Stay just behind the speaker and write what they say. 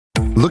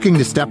Looking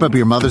to step up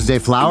your Mother's Day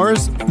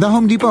flowers? The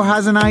Home Depot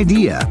has an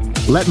idea.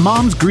 Let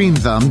Mom's Green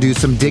Thumb do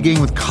some digging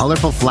with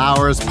colorful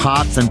flowers,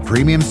 pots, and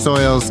premium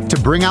soils to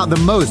bring out the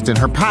most in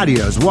her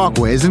patios,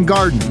 walkways, and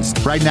gardens.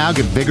 Right now,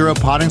 get Vigoro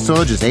potting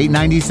soil just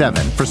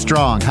 $8.97 for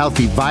strong,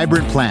 healthy,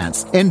 vibrant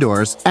plants,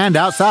 indoors and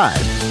outside.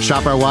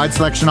 Shop our wide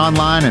selection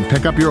online and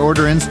pick up your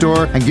order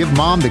in-store and give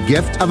Mom the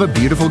gift of a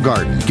beautiful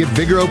garden. Get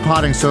Vigoro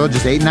potting soil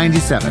just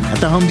 $8.97 at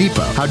the Home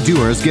Depot. How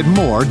doers get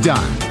more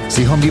done.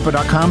 See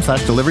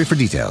homedepot.com/delivery for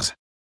details.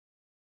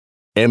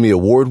 Emmy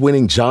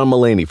award-winning John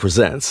Mulaney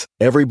presents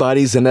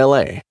Everybody's in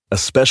L.A., a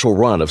special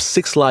run of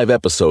 6 live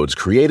episodes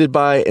created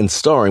by and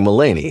starring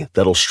Mulaney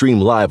that'll stream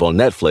live on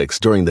Netflix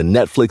during the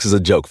Netflix is a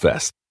Joke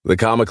Fest. The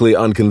comically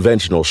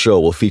unconventional show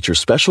will feature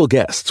special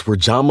guests where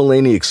John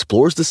Mulaney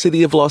explores the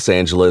city of Los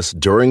Angeles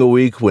during a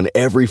week when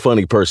every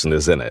funny person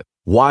is in it.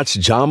 Watch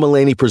John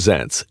Mulaney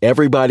Presents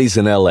Everybody's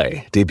in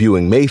L.A.,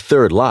 debuting May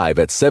 3rd live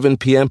at 7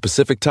 p.m.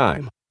 Pacific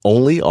Time,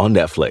 only on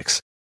Netflix.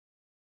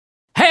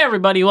 Hey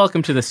everybody,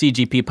 welcome to the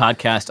CGP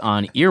podcast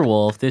on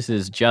Earwolf. This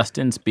is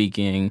Justin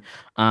speaking,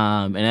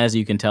 and as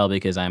you can tell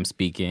because I'm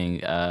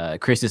speaking,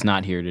 Chris is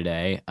not here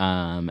today, so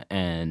I'm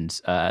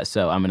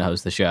going to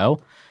host the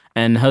show.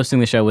 And hosting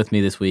the show with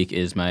me this week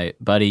is my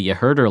buddy, you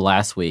heard her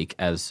last week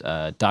as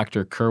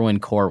Dr. Kerwin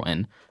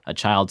Corwin, a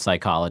child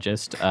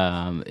psychologist.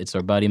 It's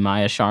our buddy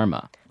Maya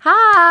Sharma.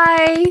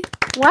 Hi!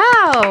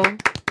 Wow!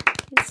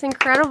 It's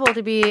incredible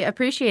to be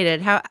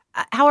appreciated. How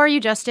are you,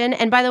 Justin?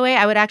 And by the way,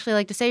 I would actually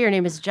like to say your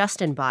name is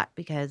Justin Bot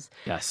because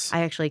yes,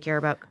 I actually care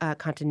about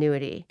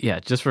continuity. Yeah,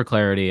 just for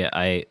clarity,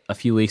 a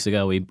few weeks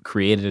ago we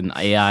created an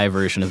AI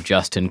version of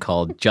Justin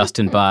called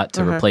Justin Bot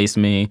to replace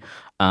me,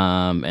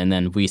 and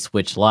then we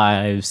switched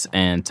lives,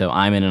 and so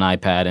I'm in an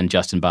iPad and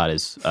Justin Bot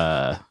is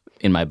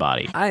in my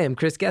body. I am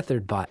Chris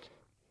Gethard Bot.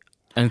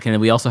 And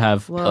we also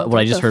have what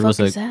I just heard was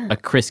a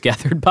Chris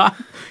Gethard Bot.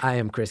 I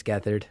am Chris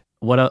Gethard.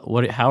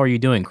 What? How are you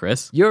doing,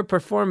 Chris? Your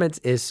performance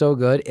is so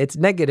good, it's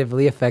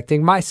negatively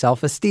affecting my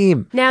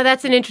self-esteem. Now,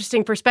 that's an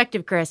interesting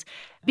perspective, Chris,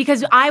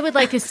 because I would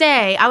like to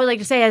say,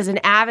 as an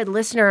avid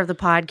listener of the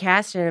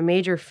podcast and a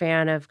major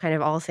fan of kind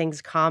of all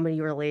things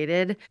comedy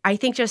related, I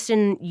think,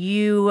 Justin,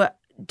 you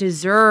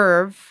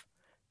deserve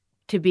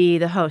to be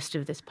the host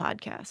of this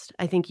podcast.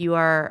 I think you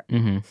are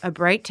a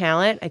bright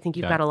talent. I think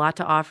you've got a lot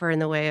to offer in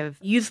the way of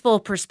youthful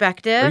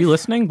perspective. Are you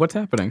listening? What's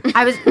happening?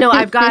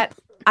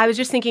 I was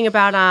just thinking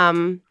about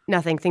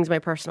nothing, things in my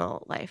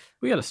personal life.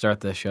 We got to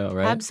start this show,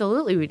 right?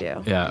 Absolutely we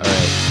do. Yeah, all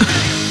right.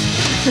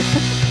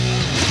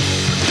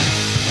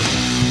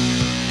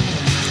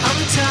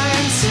 I'm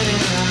tired of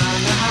sitting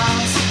around the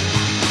house.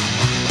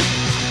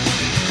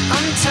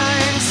 I'm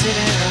tired of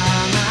sitting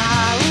around the house.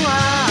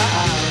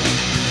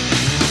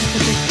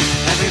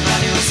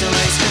 Everybody wants to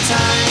waste my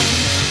time,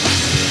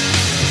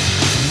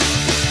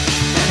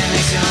 and it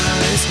makes you want to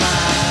lose my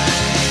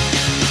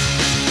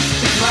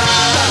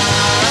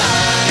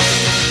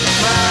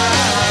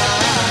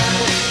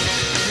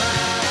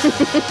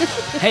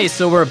Hey,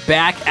 so we're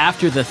back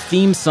after the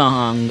theme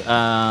song.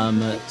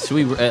 So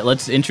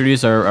let's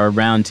introduce our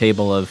round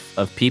table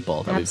of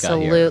people that we've got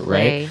here,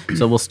 right?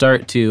 So we'll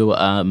start to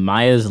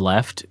Maya's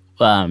left,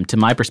 to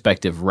my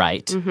perspective,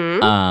 right.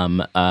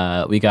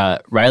 We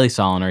got Riley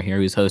Soliner here,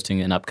 who's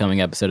hosting an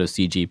upcoming episode of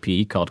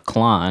CGP called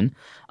Klon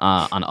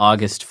on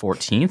August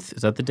 14th.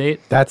 Is that the date?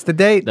 That's the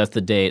date. That's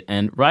the date.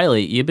 And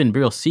Riley, you've been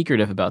real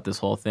secretive about this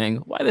whole thing.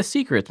 Why the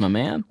secrets, my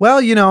man?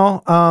 Well,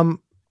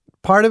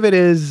 part of it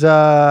is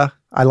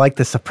I like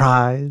the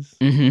surprise.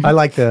 I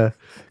like the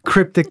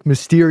cryptic,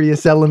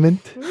 mysterious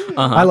element.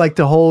 I like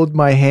to hold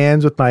my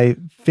hands with my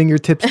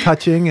fingertips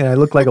touching, and I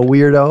look like a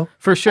weirdo.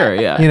 For sure,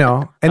 yeah.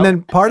 And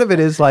then part of it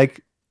is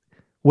like,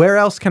 where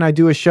else can I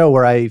do a show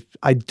where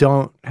I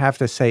don't have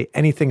to say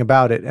anything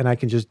about it and I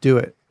can just do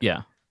it?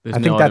 Yeah. I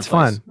think that's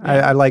fun.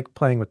 Yeah. I like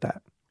playing with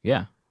that.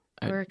 Yeah.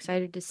 We're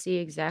excited to see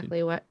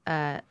exactly what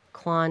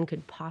Klon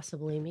could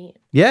possibly mean.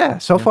 Yeah.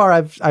 So far,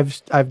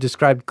 I've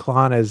described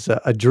Klon as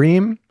a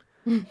dream.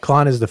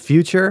 Klon is the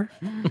future.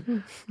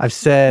 I've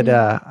said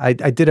I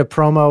did a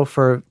promo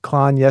for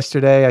Klon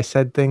yesterday. I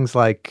said things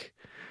like,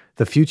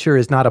 "The future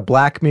is not a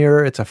black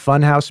mirror; it's a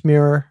funhouse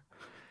mirror.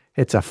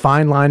 It's a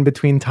fine line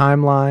between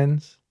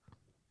timelines."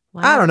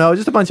 Wow. I don't know,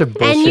 just a bunch of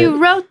bullshit. And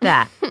you wrote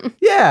that.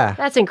 Yeah.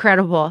 That's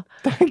incredible.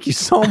 Thank you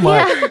so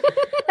much. Yeah.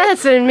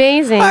 That's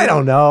amazing. I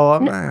don't know.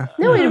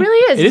 No, it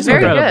really is. It is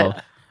very incredible.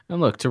 Good. And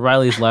look, to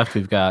Riley's left,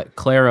 we've got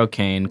Claire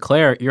O'Kane.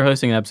 Claire, you're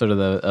hosting an episode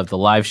of the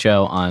live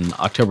show on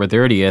October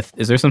 30th.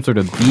 Is there some sort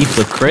of beef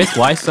with Chris?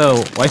 Why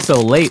so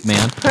late,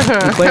 man?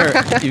 And Claire,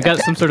 you've got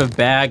some sort of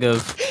bag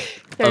of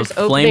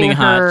flaming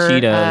hot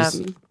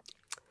Cheetos.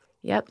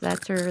 Yep,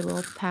 that's her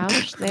little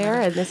pouch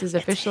there, and this is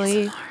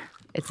officially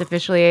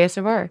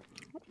ASMR.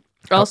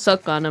 I'll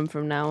suck on them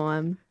from now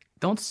on.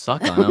 Don't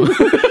suck on them.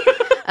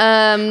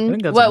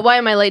 Why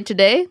am I late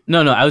today?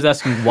 No, I was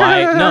asking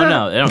why.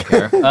 No, I don't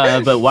care.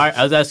 But why?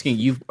 I was asking,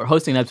 you are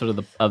hosting an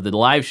episode of the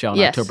live show on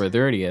October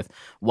 30th.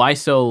 Why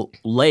so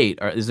late?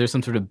 Is there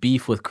some sort of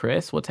beef with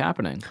Chris? What's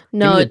happening?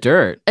 No, Give me the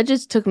dirt. It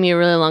just took me a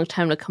really long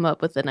time to come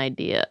up with an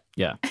idea.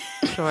 Yeah.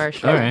 Sure.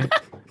 All right.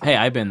 Hey,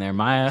 I've been there.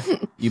 Maya,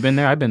 you been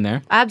there? I've been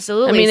there.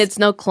 Absolutely. I mean, it's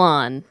no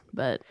Klon,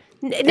 but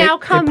now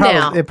come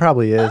now. It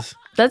probably is.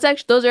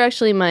 those are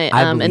actually my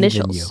I believe in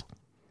initials. you.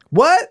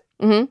 What?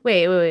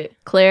 Wait.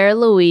 Claire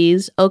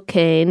Louise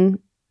O'Kane.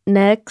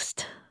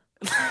 Next.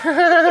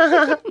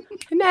 Next.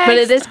 But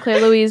it is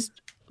Claire Louise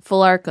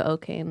Fularka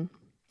O'Kane.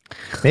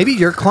 Maybe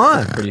you're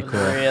Klon. Pretty cool.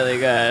 Really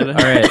good. All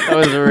right. That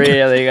was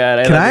really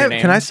good.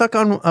 Can I suck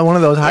on one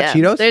of those hot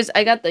Cheetos?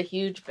 I got the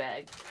huge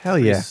bag. Hell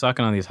You're yeah.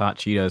 sucking on these hot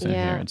Cheetos in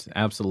Yeah. here. It's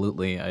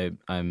absolutely.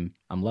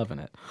 I'm loving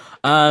it.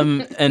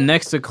 And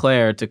next to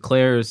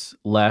Claire's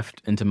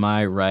left and to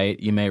my right,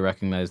 you may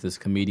recognize this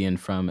comedian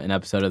from an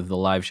episode of the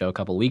live show a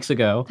couple weeks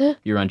ago.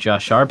 You were on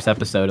Josh Sharp's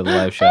episode of the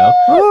live show.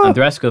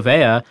 Andres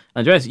Govea.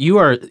 Andres, you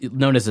are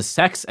known as a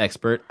sex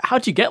expert.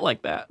 How'd you get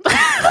like that?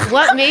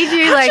 What made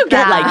you like Get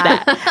that? like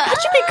that. How'd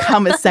you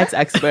become a sex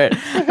expert?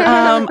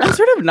 I'm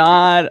sort of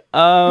not.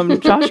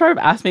 Josh Sharp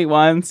asked me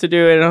once to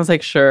do it, and I was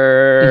like,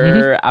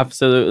 sure,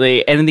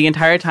 absolutely. And the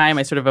entire time,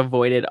 I sort of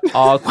avoided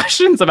all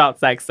questions about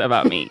sex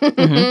about me.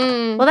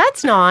 Well,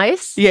 that's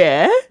nice.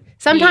 Yeah.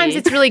 Sometimes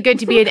it's really good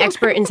to be an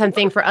expert in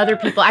something for other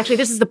people. Actually,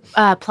 this is the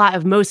plot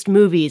of most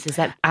movies: is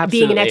that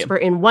being an Absolutely. expert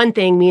in one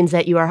thing means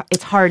that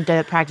it's hard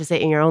to practice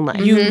it in your own life.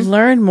 You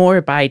learn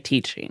more by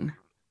teaching.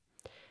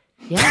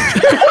 Yeah.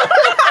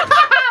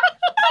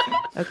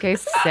 Okay,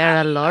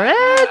 Sarah Lawrence.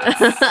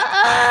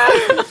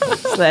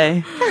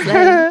 Slay.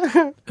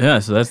 Yeah,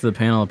 so that's the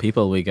panel of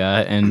people we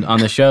got. And on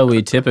the show,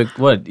 we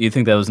what? You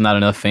think that was not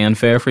enough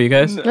fanfare for you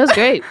guys? That was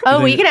great.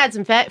 Oh, we can add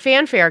some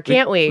fanfare,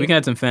 can't we? We can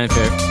add some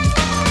fanfare.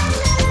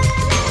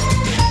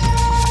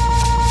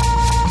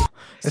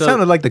 It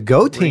sounded like the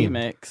Go Team.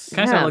 Remix.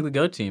 Kind of sound like the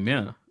Go Team,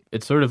 yeah.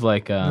 It's sort of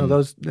like No,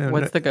 those.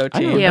 What's the go I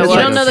don't team? know. Yeah, Is well,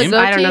 it you don't know the team? Go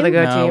I don't know the Team?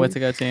 Go No, Team. what's the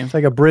go team? It's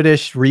like a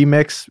British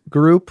remix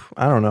group.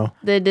 I don't know.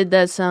 They did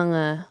that song.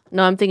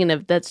 No, I'm thinking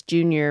of that's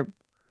Junior,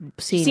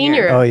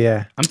 Senior. Oh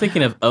yeah. I'm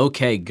thinking of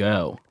OK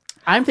Go.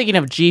 I'm thinking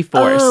of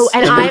G-Force. Oh,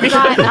 and I've the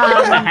got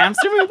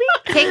hamster movie.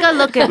 take a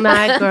look at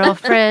my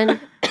girlfriend.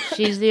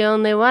 She's the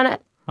only one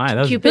at Hi,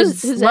 that was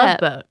Cupid's Who's Love that?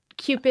 Boat.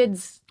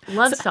 Cupid's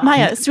love song.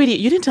 Maya, sweetie,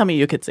 you didn't tell me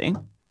you could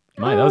sing.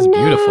 Maya, that was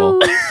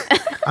beautiful.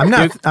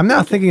 I'm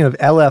now thinking of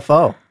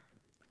LFO.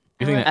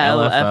 You're thinking of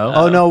LFO. LFO?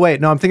 Oh no,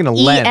 wait, no, I'm thinking of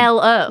Len.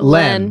 ELO.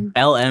 Len.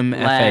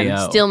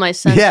 LMFAO. Steal My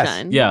Sunshine.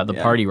 Yes. Yeah, the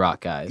party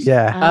rock guys.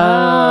 Yeah.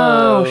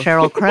 Oh,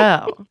 Sheryl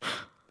Crow.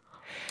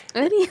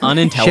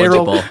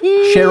 Unintelligible.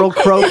 Cheryl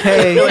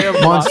Croquet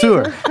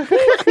Monsieur.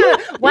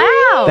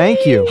 Wow.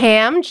 Thank you.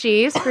 Ham,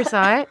 cheese,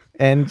 croissant.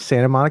 And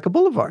Santa Monica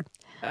Boulevard.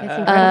 That's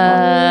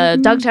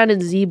incredible. Dogtown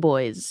and Z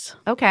Boys.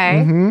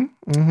 Okay.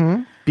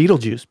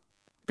 Beetlejuice.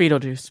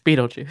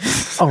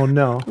 Beetlejuice. Oh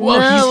no. Whoa,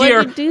 no, he's why'd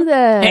here. you do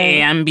that?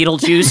 Hey, I'm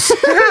Beetlejuice.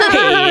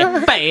 Hey,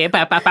 I'm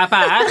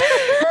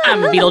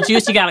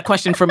Beetlejuice. You got a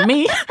question for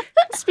me?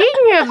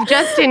 Speaking of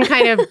Justin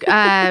kind of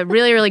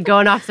really, really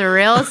going off the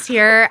rails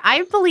here,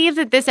 I believe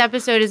that this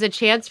episode is a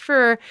chance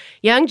for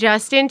young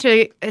Justin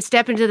to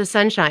step into the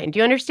sunshine. Do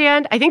you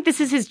understand? I think this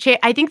is his chance.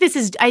 I think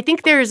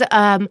there's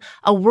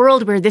a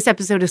world where this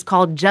episode is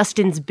called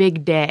Justin's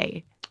Big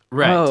Day.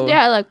 Right. Oh.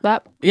 Yeah, I like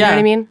that. You know what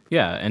I mean?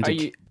 Yeah, and Are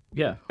you-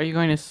 yeah. Are you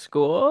going to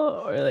school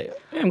or like?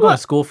 I'm going to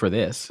school for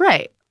this.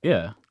 Right.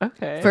 Yeah.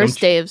 Okay.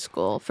 First day of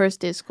school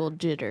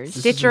jitters.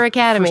 Stitcher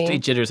Academy. First day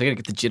jitters. I gotta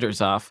get the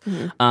jitters off.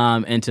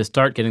 And to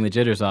start getting the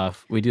jitters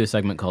off, we do a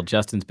segment called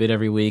Justin's Bit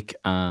every week.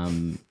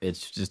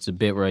 It's just a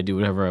bit where I do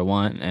whatever I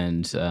want,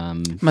 and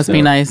Must so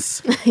be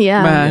nice.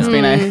 Yeah. Must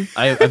be nice.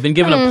 I've been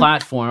given a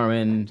platform,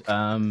 and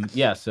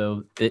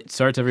so it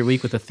starts every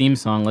week with a theme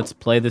song. Let's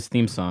play this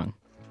theme song.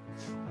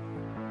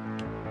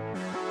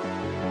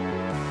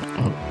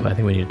 Oh, I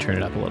think we need to turn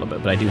it up a little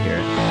bit, but I do hear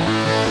it.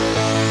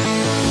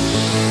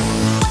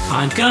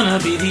 I'm gonna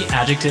be the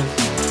adjective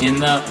in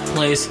the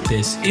place.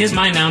 This is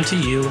my noun to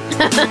you.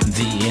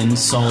 The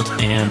insult.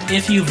 And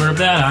if you verb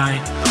that I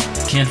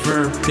can't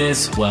verb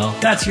this, well,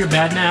 that's your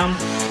bad noun.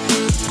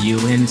 You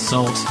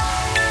insult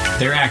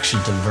their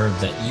action to verb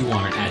that you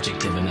aren't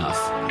adjective enough,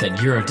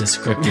 that you're a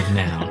descriptive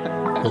noun.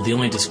 Well, the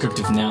only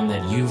descriptive noun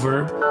that you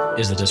verb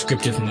is a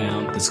descriptive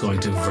noun that's going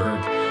to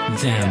verb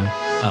them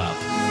up.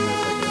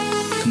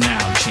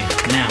 Noun chant,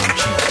 noun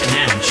chant,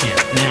 noun chant,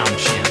 noun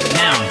chant,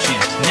 noun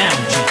chant, noun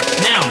chant,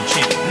 noun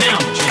chant,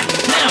 noun chant,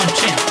 noun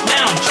chant,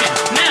 noun chant,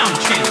 noun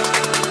chant.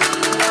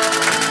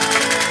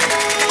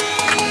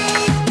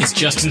 It's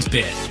Justin's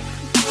bit.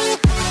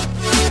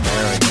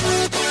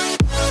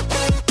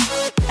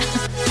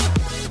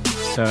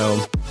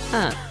 So,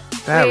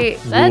 That Wait,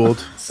 ruled. That was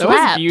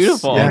Slaps.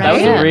 beautiful. Yeah. That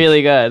was Right?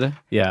 really good.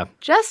 yeah.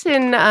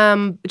 Justin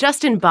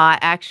bought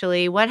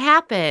actually. What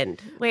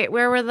happened? Wait,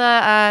 where were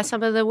the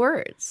some of the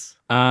words?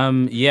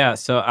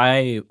 So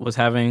I was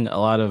having a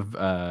lot of,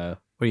 what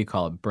do you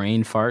call it,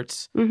 brain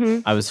farts.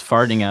 Mm-hmm. I was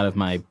farting out of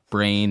my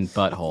brain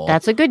butthole.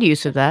 That's a good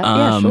use of that.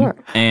 Yeah, sure.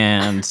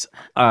 And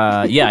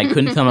I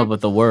couldn't come up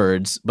with the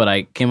words, but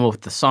I came up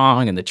with the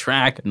song and the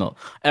track, and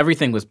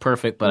everything was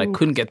perfect, but I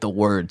couldn't get the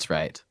words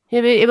right.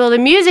 Yeah, well, the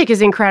music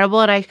is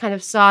incredible, and I kind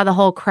of saw the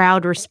whole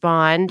crowd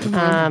respond.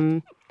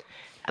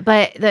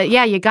 But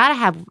you got to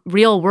have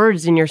real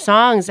words in your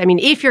songs. I mean,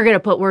 if you're going to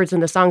put words in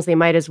the songs, they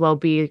might as well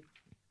be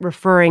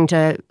referring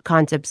to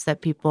concepts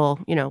that people,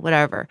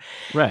 whatever.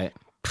 Right.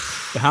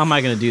 But how am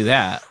I going to do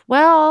that?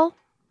 Well,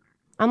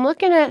 I'm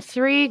looking at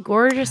 3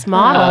 gorgeous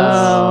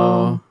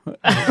models.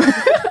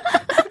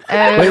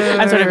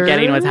 I'm sort of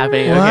getting what's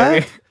happening. What?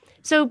 Okay.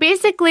 So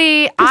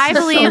basically, I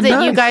believe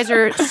that you guys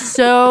are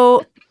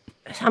so...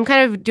 I'm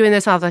kind of doing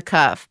this off the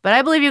cuff, but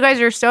I believe you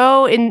guys are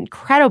so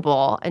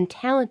incredible and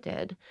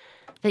talented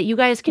that you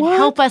guys can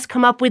help us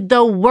come up with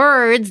the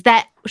words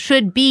that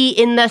should be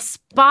in the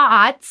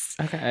spots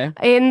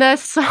in the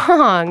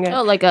song.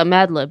 Oh, like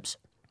Mad Libs.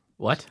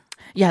 What?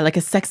 Yeah, like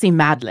a sexy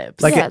Mad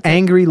Libs. Like an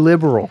angry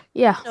liberal.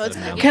 Yeah.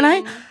 Can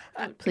I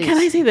Please. Can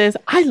I say this?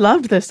 I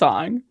loved this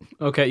song.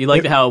 Okay, you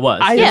liked how it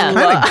was. Yeah.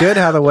 Kind of good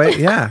how the way,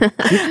 yeah.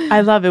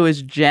 I love it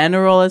was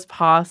general as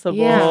possible.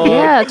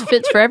 Yeah, it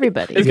fits for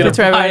everybody. It's gonna Fits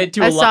for apply everybody.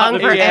 to A a lot song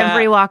of for people.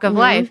 every walk of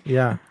life.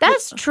 Yeah.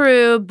 That's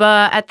true,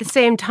 but at the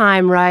same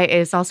time, right,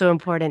 it's also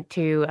important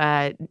to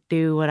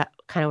do what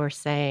kind of we're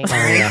saying. Oh,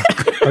 yeah.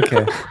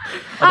 Okay.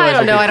 I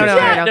don't know.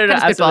 Yeah, no, I'm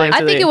absolutely. spitballing.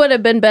 I think it would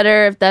have been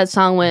better if that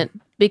song went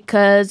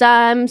because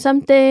I'm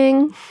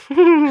something.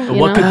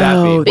 What could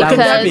that be? Oh, What could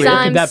that Because be? What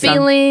I'm could that be?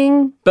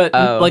 feeling. But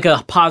Oh. like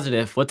a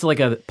positive. What's like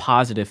a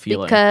positive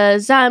feeling?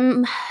 Because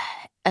I'm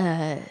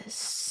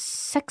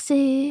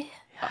sexy.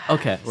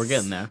 Okay, we're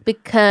getting there.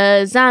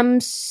 Because I'm.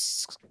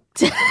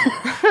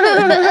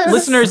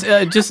 Listeners,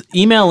 just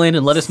email in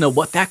and let us know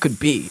what that could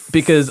be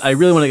because I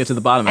really want to get to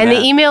the bottom of And that.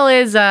 the email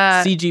is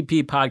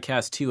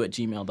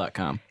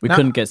cgppodcast2@gmail.com. We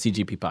couldn't get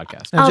CGP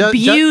podcast. Now,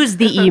 abuse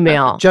the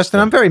email. Justin,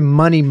 I'm very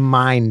money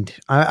mind.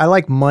 I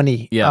like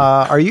money. Yeah.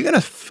 Are you gonna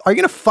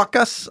fuck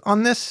us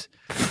on this?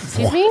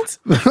 Excuse me?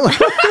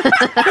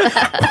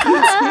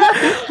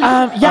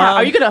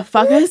 Are you gonna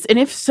fuck us? And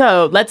if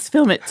so, let's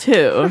film it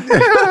too.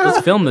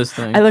 Let's film this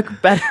thing. I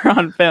look better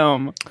on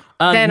film.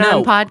 Then no.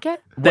 on podcast?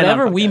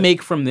 Whatever on we podcast.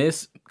 make from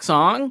this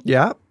song,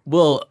 Yeah.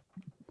 we'll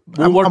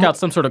work out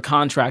some sort of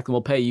contract and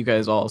we'll pay you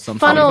guys all some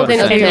Funneled sort of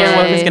into- Okay, Okay. your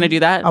wife is gonna do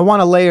that. I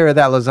want a layer of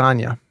that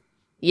lasagna.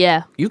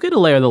 Yeah. You get a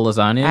layer of the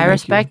lasagna. I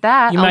respect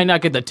that. You might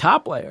not get the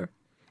top layer.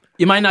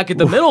 You might not get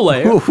the middle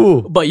layer,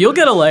 Ooh. but you'll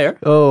get a layer.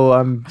 Oh,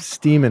 I'm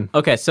steaming.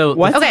 Okay, so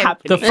What's Okay. the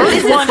happening?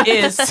 first one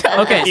is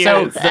okay.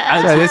 So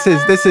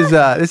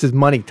Yeah, this is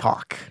money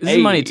talk. this is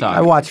money talk.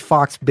 I watch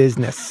Fox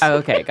Business. Oh,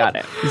 okay, got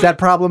it. Is that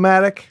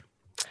problematic?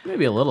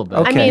 Maybe a little bit.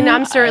 Okay. I mean,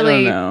 I'm I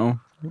certainly don't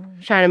know.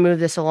 trying to move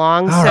this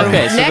along. All So right.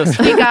 Okay, so next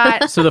we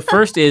got So the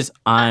first is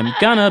I'm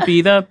gonna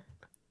be the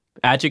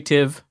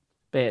adjective.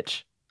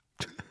 Bitch.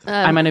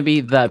 I'm gonna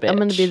be the bitch. I'm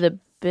gonna be the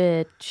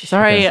bitch.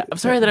 Sorry, I'm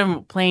sorry that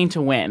I'm playing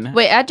to win.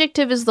 Wait,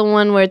 adjective is the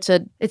one where it's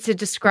a it's a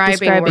describing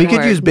Describing word. We could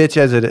word. use bitch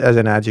as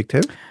an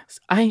adjective.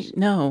 I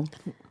know.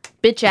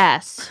 bitch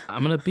ass.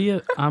 I'm gonna be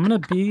the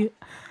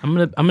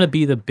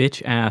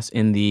bitch ass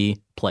in the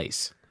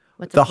place.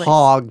 What's The a place?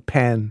 hog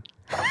pen.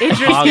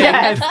 Hog-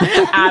 Yes,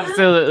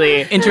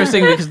 absolutely.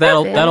 Interesting because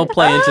that'll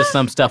play into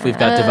some stuff we've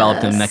got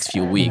developed in the next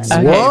few weeks.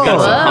 Okay, We've got some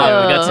Whoa.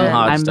 hog, we got some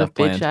hog I'm the stuff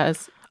planned. bitch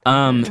ass.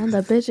 Um, I'm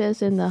the bitch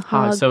ass in the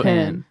hog so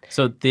pen.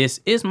 so this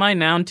is my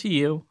noun to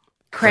you.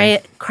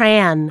 Crayon.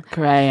 Crayon.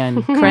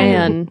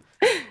 Crayon.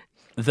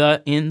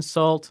 The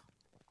insult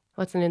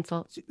What's an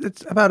insult?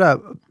 It's about a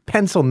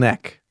pencil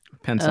neck.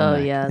 pencil Oh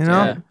neck. yeah. You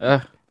that's know?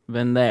 right.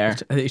 Been there.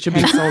 It should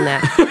be Pencil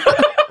neck.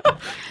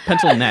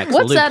 pencil necks. What's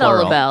we'll do that all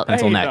plural. about?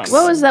 Pencil I necks.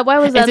 don't What was that? Why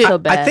was that so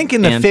bad? I think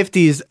in the And-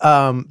 50s,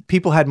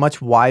 people had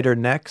much wider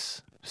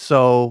necks.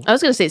 So I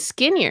was gonna say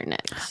skinnier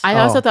necks. I Oh.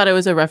 also thought it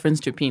was a reference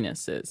to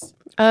penises.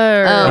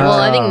 Oh well,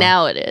 I think Oh.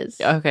 now it is.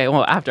 Okay,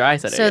 well, after I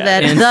said So it.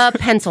 that And- the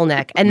pencil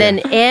neck. And then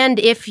and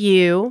if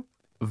you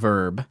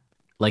Verb.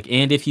 Like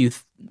and if you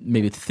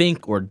maybe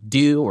think or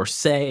do or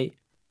say.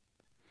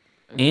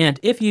 And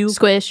if you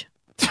Squish.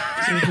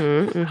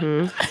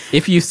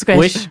 if you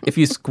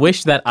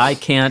squish that I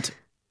can't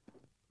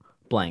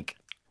blank.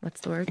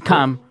 what's the word?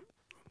 Come.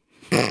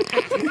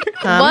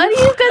 Why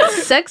do you got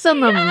sex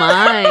on the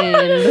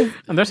mind?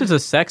 And this is a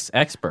sex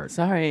expert.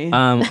 Sorry.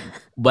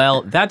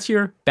 Well, that's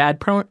your bad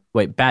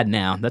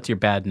noun. That's your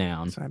bad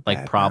noun. my Like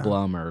bad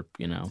problem or,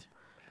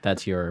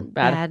 that's your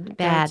Bad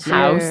That's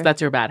house. your-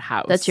 That's your bad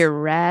house. That's your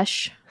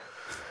rash.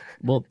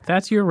 well,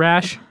 that's your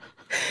rash.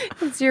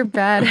 It's your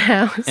bad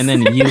house. And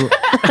then you You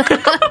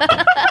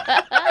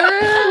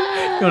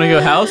want to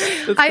go house?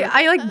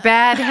 I like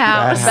bad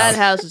house. Bad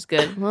house is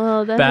good.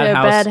 Well, that's Bad your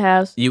house. bad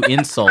house. You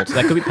insult.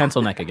 That could be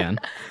pencil neck again.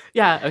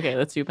 Yeah, okay,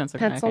 let's do pencil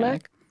Pencil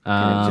neck.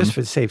 just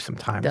to save some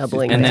time.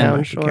 Doubling it down,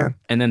 if you sure. can.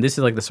 And then this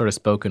is like the sort of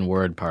spoken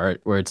word part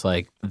where it's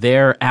like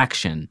their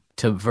action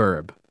to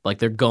verb. Like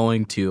they're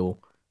going to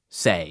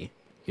say,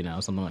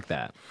 something like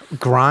that.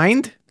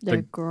 Grind?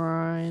 Their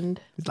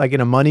grind. Like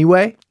in a money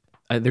way?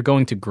 They're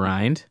going to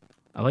grind.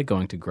 I like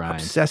going to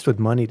grind. Obsessed with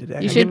money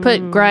today. You should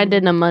put grind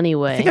in a money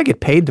I think way. I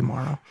get paid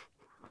tomorrow.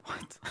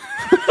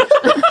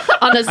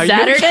 On a Are you-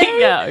 Saturday?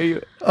 yeah. Are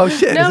you, Oh,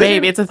 shit. No, Is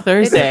babe, it's a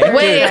Thursday.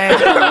 Wait.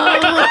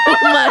 Oh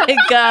my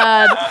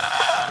god.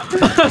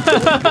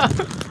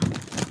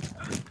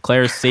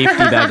 Claire's safety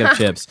bag of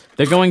chips.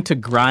 They're going to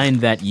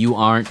grind that you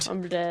aren't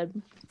I'm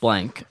dead.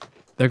 blank.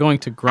 They're going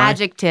to grind.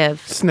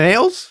 Adjective.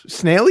 Snails?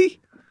 Snaily?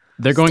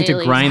 They're going to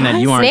Snaily. grind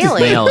that you aren't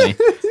Snaily. snaily.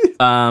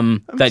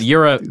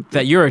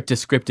 That you're a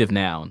descriptive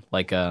noun.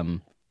 Like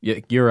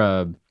you're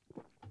a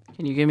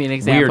Can you give me an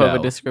example of a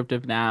Weirdo.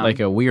 descriptive noun? like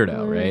a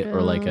weirdo, right?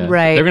 Or like a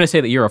Right. They're going to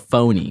say that you're a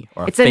phony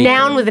or It's a faker.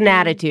 noun with an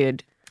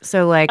attitude.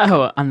 So like,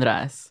 oh,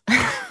 Andres.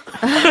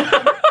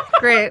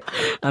 great.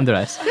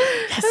 Andres.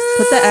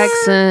 Put the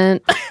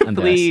accent.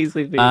 Andres.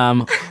 Please.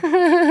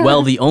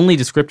 Well, the only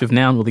descriptive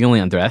noun will be only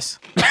Andres.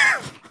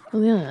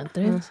 Oh, yeah,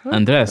 there's.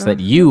 Andres, that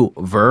you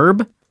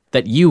verb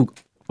that you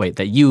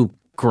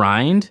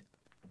grind.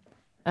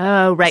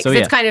 Oh, right. So, So, yeah.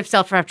 it's kind of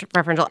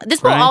self-referential.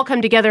 This will Grind. all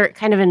come together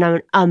kind of in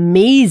an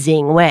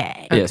amazing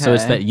way. Yeah, so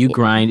it's Okay. that you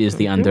grind is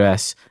the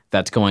Andres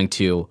that's going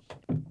to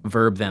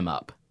verb them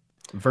up.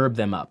 Verb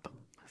them up.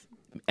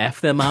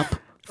 F them up,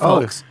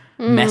 folks.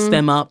 Mess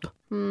them up.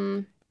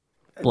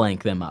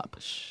 Blank them up.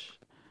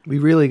 We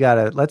really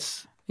gotta.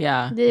 Let's.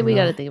 Yeah. We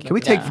got to think about Can we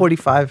that. take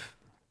 45?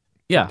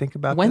 Yeah. Think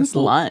about When's this?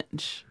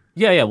 lunch?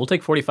 Yeah, we'll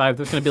take 45.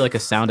 There's going to be like a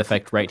sound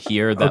effect right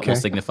here that Okay. will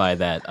signify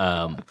that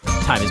time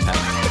is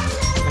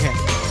passed. Okay.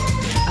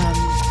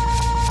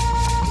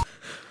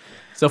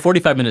 So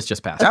 45 minutes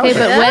just passed. Okay,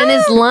 but when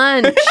is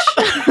lunch?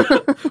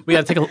 We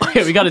got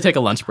to take a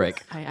lunch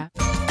break.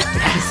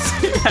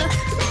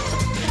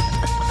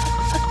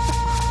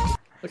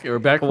 Okay, we're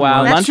back. from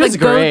Wow, lunch. lunch That's was the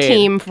Go great.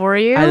 team for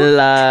you. I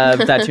love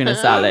that tuna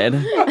salad.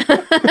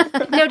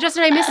 No,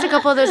 Justin, I missed a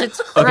couple of those.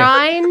 It's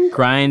grind.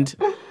 Grind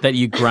that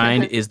you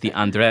grind is the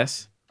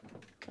Andres.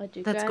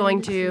 That's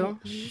going to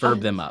Verb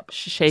them up.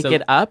 Shake So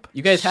it up.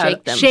 You guys had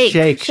Shake them. shake.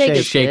 Shake.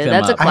 is Shake good. them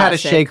That's up. a I had a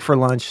classic. shake for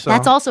lunch. So.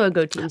 That's also a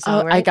Go team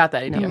song, Oh, right? I got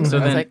that idea. So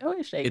I was then like,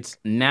 oh, shake. It's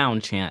noun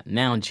chant.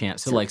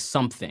 So like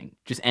something,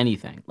 just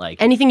anything,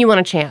 like Anything you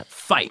want to chant.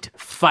 fight,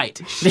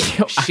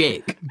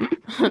 shake.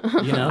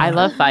 You know, I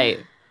love fight.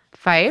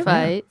 Fight.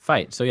 Fight.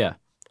 fight. So yeah,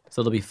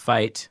 so there'll be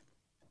fight,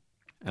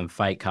 and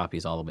fight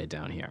copies all the way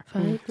down here.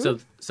 So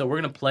we're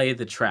gonna play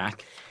the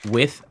track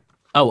with.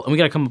 Oh, and we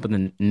gotta come up with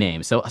a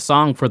name. So a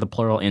song for the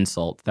plural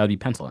insult that would be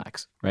pencil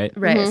necks, right?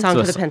 Right. Song So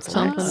for the s- pencil.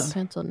 Song necks. for the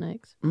pencil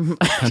necks. Pencil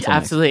necks.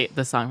 Absolutely.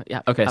 The song.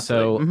 Yeah. Okay,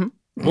 absolutely. so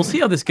we'll see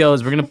how this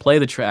goes. We're gonna play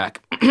the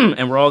track,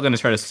 and we're all gonna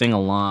try to sing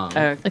along.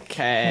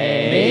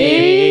 Okay.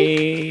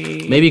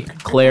 Maybe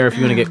Claire, if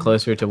you want to get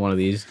closer to one of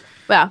these.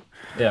 Wow.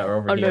 Yeah, or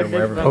over Oh, here, no,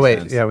 wherever. no. makes Oh wait,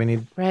 sense. yeah, we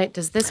need. Right.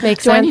 Does this make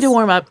Do sense? I need to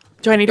warm up?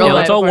 Do I need to Yeah, warm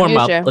let's up? all warm You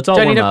up. share. Let's all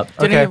Do I need warm to, up.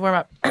 do I need Okay. to warm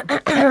up?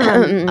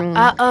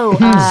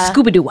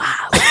 Scooby Doo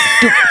wow.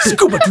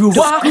 Scuba doo Say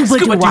what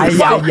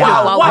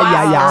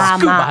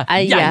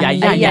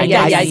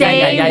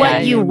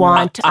you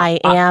want. I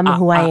am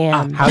who I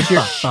am.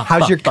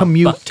 How's your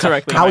commute?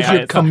 Directly in How's my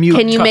your eyes. commute?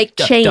 Can you make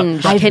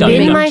change? I've Can you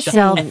been make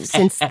myself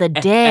since the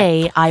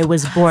day I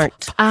was born.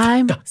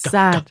 I'm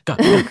sad.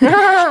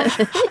 I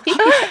think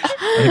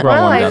we're all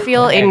Well, warmed I up.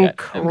 feel I'm good.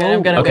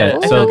 incredible. Okay,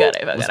 I so feel good. I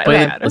feel let's good. play, I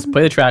feel good. let's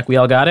play the track. We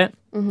all got it?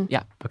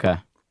 Yeah. Okay.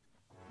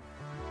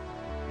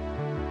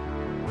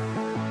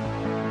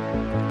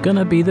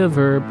 Gonna be the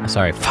verb.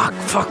 Sorry. Fuck.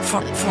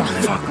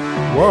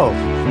 Whoa.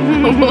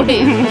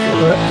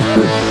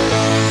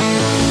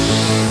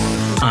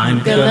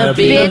 I'm gonna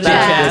be a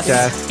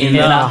jackass in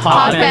the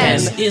hot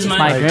pen pen is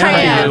my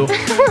crayon.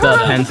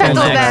 The pencil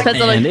neck.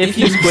 Pencil And neck. if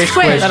you squish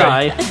that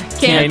I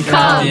Can't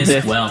come.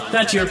 well,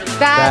 that's your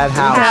Bad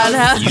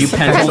house. you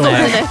pencil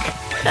neck.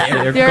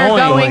 You're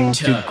going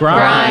to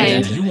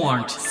grind. grind. You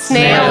aren't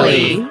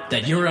Snaily.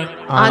 That you're a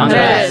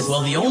Andres.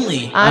 Well, the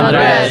only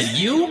Andres. that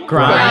you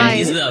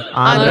Grind. is the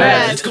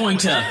Andres. It's going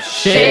to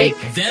Shake.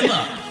 them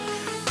up.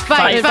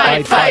 Fight.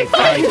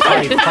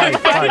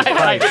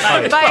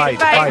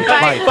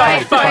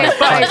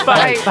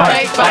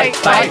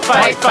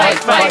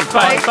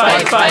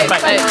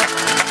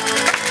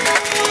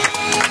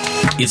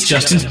 It's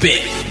Justin's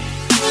bit.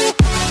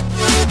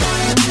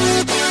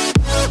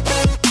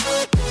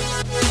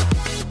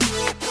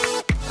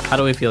 How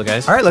do we feel,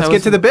 guys? All right, let's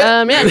get to the bit.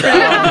 Oh my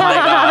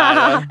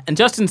god. And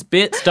Justin's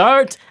bit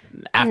starts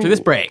after this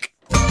break.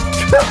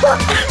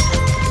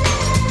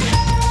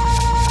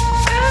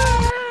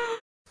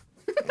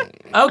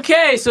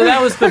 Okay, so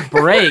that was the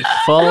break,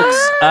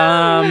 folks.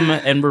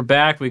 And we're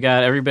back. We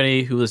got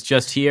everybody who was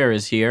just here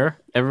is here.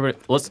 Everybody,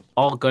 let's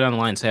all go down the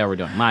line and say how we're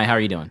doing. Mai, how are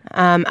you doing?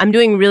 I'm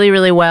doing really,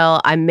 really well.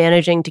 I'm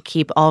managing to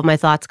keep all of my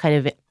thoughts kind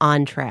of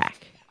on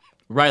track.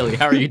 Riley,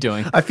 how are you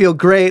doing? I feel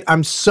great.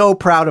 I'm so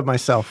proud of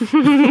myself.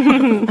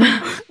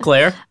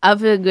 Claire? I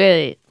feel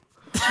great.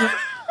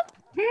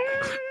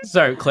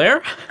 Sorry,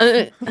 Claire?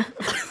 Oh,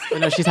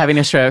 no, she's having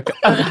a stroke.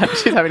 Oh, God,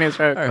 she's having a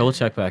stroke. All right, we'll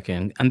check back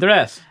in.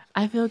 Andres?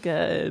 I feel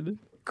good.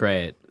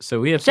 Great. So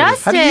we have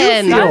Justin! How do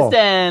you feel?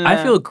 Justin.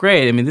 I feel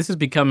great. I mean, this is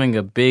becoming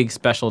a big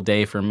special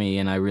day for me,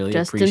 and I really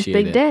Justin's appreciate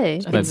big it. day.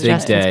 It's my It's big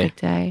Justin's day. big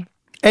day.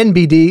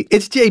 NBD.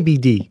 It's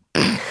JBD.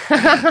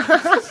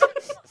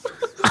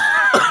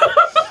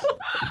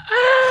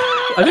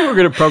 I think we're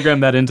going to program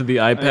that into the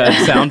iPad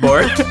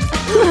soundboard.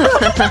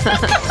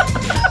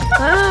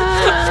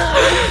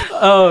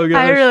 Oh, gosh.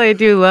 I really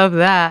do love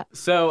that.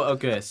 So,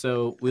 okay,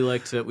 so we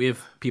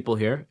have people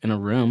here in a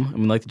room,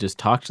 and we like to just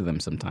talk to them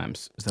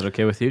sometimes. Is that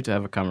okay with you to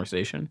have a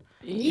conversation?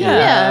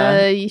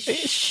 Yeah,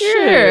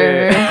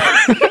 sure.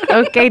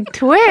 Okay,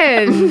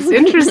 twins.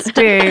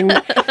 Interesting.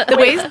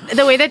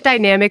 The way that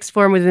dynamics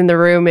form within the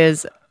room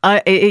is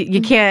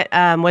you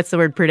can't what's the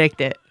word,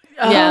 predict it.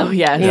 Yeah. Oh,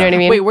 yes. You know what I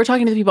mean? Wait, we're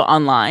talking to the people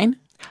online?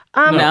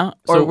 No?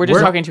 Or So we're just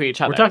talking to each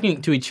other? We're talking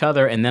to each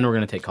other, and then we're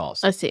going to take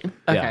calls. I see.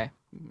 Okay.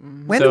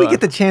 When So, do we get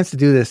the chance to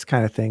do this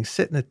kind of thing?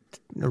 Sit in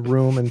a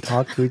room and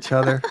talk to each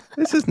other.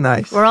 This is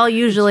nice. We're all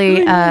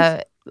usually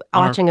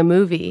watching a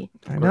movie.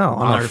 I know,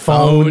 on our our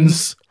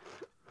phones.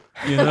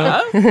 You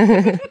know?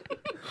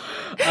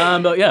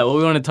 But yeah, well,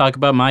 we want to talk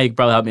about Maya. You could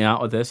probably help me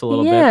out with this a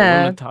little bit. Yeah.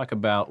 We want to talk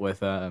about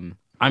with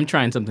I'm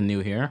trying something new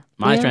here.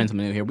 Maya's trying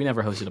something new here. We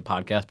never hosted a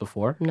podcast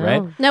before,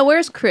 right? Now,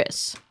 where's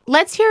Chris?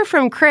 Let's hear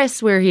from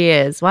Chris where he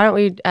is. Why don't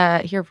we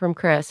hear from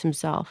Chris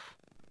himself?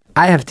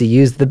 I have to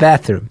use the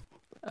bathroom.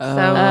 So,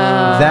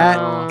 That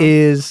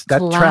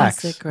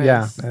tracks. Classic Chris.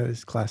 Yeah, that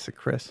is classic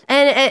Chris.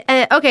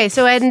 and okay,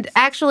 so and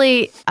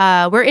actually,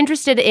 we're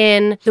interested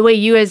in the way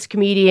you as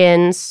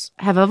comedians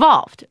have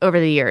evolved over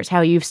the years.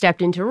 How you've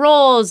stepped into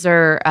roles,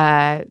 or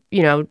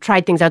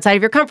tried things outside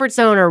of your comfort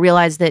zone, or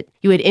realized that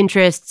you had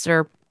interests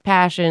or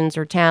passions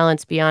or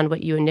talents beyond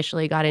what you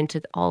initially got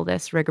into all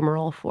this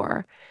rigmarole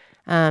for.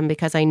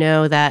 Because I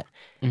know that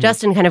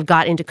Justin kind of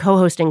got into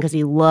co-hosting because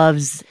he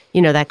loves,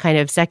 that kind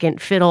of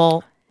second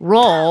fiddle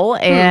role,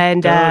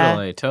 and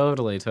Totally.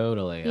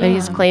 but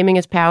he's claiming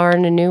his power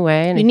in a new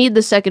way. And You need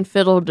the second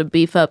fiddle to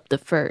beef up the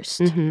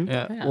first.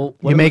 Yeah. Well,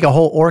 You make a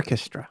whole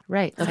orchestra.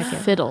 right. Of second.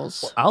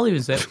 fiddles. I'll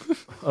even say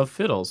of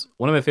fiddles.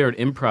 One of my favorite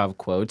improv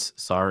quotes.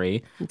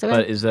 Sorry, okay.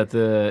 but is that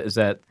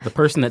the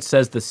person that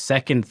says the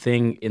second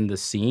thing in the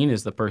scene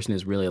is the person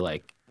who's really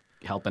like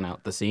helping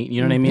out the scene. You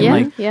know what I mean? Yeah,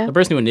 Like yeah. the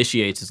person who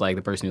initiates is like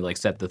the person who like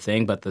set the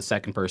thing, but the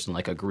second person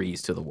like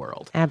agrees to the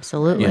world.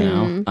 Absolutely.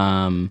 You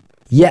know?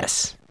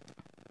 Yes.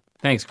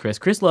 Thanks, Chris.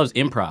 Chris loves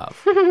improv.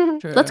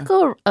 Let's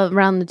go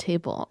around the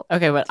table.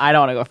 Okay, but I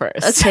don't want to go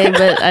first. Okay,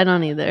 but I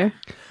don't either.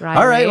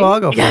 All right, well,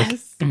 I'll go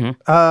first.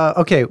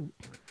 Okay.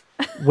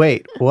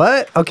 Wait,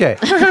 what? Okay.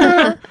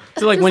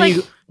 So like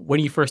when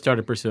you first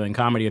started pursuing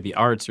comedy or the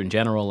arts or in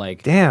general,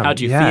 like Damn, how'd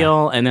you yeah.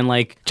 feel? And then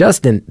like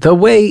Justin, the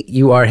way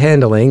you are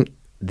handling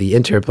the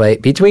interplay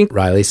between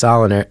Riley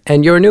Soliner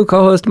and your new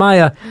co-host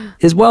Maya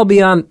is well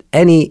beyond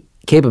any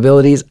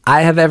capabilities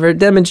I have ever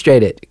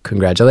demonstrated.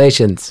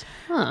 Congratulations.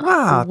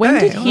 Wow. When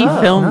did he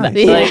wow, film nice.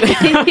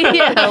 that? Like,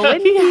 Yeah, when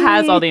he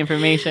has all the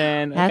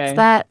information. That's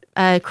Okay.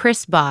 that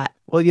Chris bot.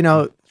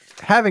 Well,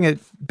 having a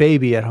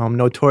baby at home,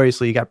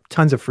 notoriously, you got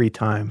tons of free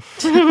time.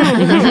 plenty of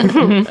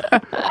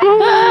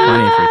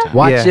free time.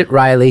 Watch Yeah. it,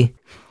 Riley.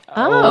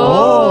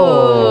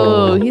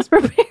 Oh, he's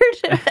prepared.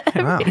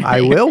 Wow,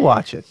 I will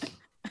watch it.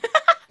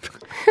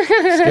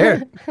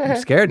 Scared. I'm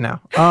scared now.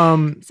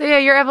 So yeah,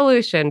 your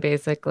evolution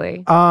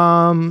basically.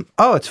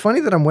 It's funny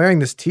that I'm wearing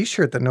this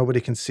T-shirt that nobody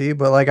can see,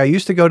 but like I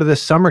used to go to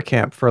this summer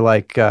camp for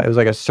like it was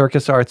like a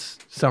circus arts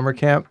summer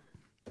camp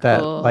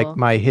that like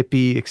my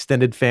hippie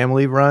extended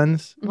family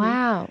runs,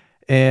 Wow.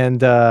 and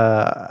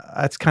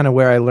that's kind of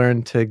where I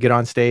learned to get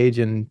on stage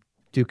and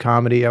do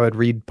comedy. I would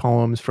read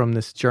poems from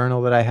this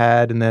journal that I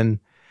had, and then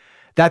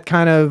that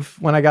kind of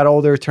when I got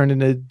older turned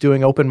into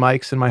doing open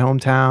mics in my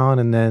hometown,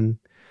 and then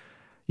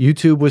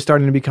YouTube was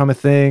starting to become a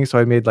thing, so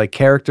I made like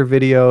character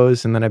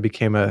videos, and then I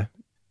became a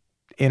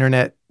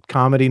internet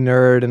comedy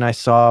nerd, and I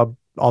saw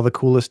all the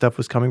coolest stuff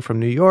was coming from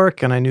New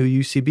York, and I knew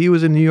UCB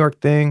was a New York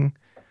thing,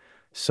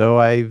 so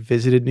I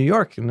visited New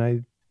York, and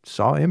I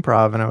saw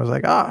improv, and I was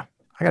like, I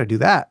got to do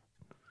that.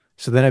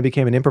 So then I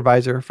became an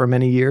improviser for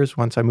many years.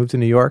 Once I moved to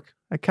New York,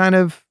 I kind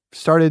of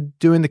started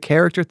doing the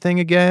character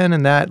thing again,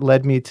 and that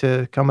led me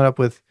to coming up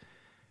with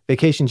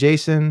Vacation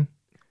Jason,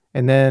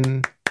 and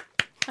then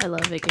I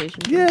love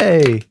vacation.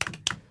 yay.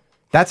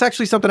 That's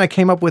actually something I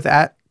came up with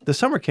at the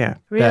summer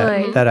camp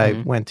Really? that I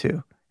went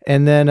to.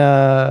 And then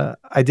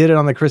I did it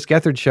on the Chris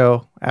Gethard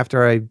show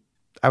after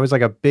I was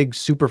like a big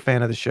super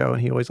fan of the show,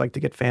 and he always liked to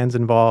get fans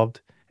involved.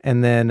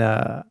 And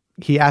then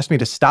he asked me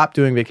to stop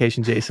doing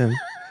Vacation Jason.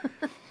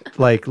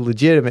 Like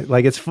legitimate,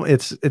 like it's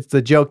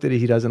the joke that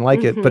he doesn't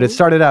like it, but it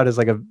started out as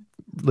like a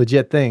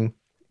legit thing.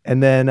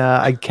 And then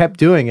I kept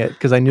doing it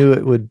because I knew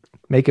it would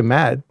make him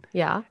mad.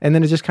 Yeah. And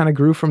then it just kind of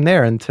grew from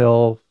there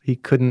until he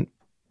couldn't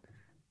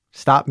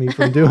stop me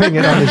from doing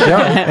it on the show.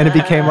 And it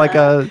became like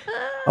a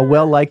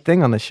well-liked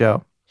thing on the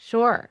show.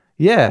 Sure.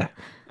 Yeah.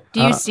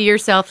 Do you see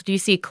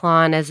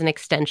Klon as an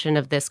extension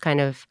of this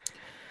kind of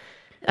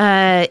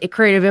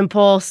creative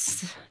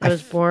impulse that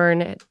was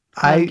born at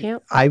Klon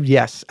Camp?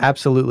 Yes,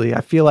 absolutely.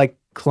 I feel like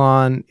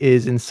Klon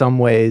is in some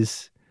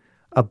ways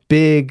a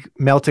big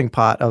melting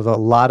pot of a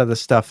lot of the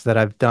stuff that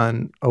I've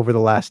done over the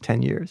last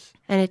 10 years.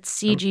 And it's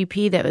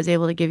CGP that was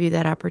able to give you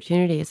that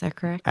opportunity. Is that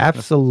correct?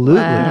 Absolutely.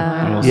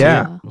 And we'll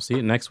Yeah. see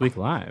it next week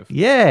live.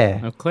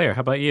 Yeah. Now, Claire,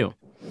 how about you?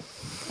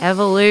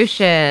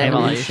 Evolution.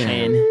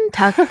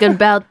 Talking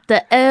about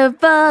the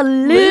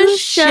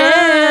evolution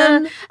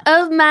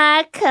of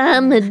my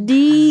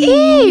comedy.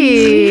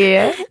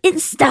 It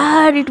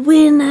started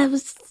when I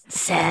was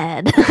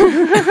sad.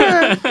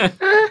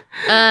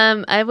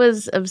 I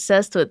was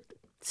obsessed with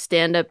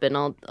stand-up and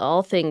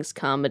all things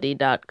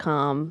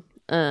comedy.com.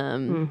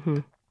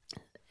 And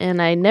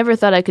I never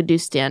thought I could do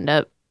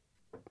stand-up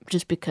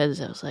just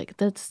because I was like,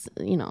 that's,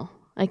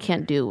 I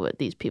can't do what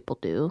these people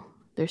do.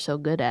 They're so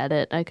good at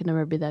it. I could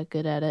never be that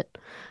good at it.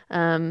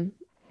 And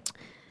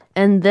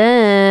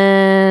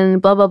then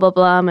blah, blah, blah,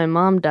 blah. My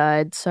mom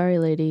died. Sorry,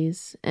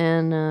 ladies.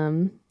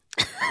 And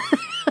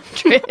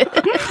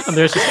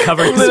There's just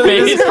covered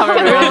space.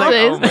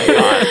 Oh my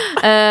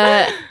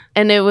God.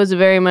 And it was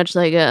very much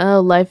like,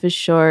 life is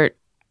short.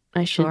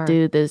 I should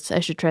do this.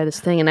 I should try this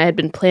thing. And I had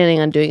been planning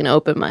on doing an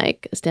open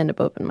mic, a stand-up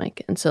open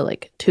mic. And so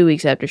 2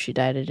 weeks after she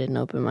died, I did an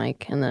open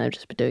mic. And then I've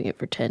just been doing it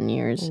for 10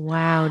 years.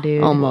 Wow,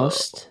 dude.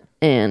 Almost.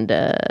 And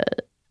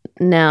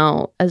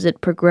now, as it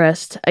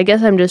progressed, I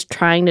guess I'm just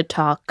trying to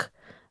talk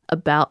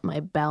about my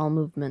bowel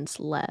movements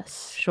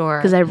less. Sure.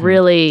 Because I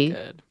really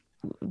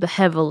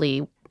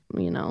heavily,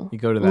 You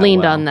go to that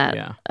leaned well. on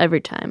that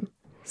every time.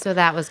 So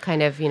that was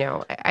kind of,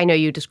 I know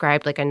you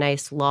described a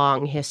nice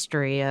long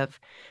history of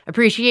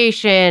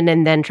appreciation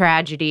and then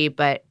tragedy,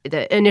 but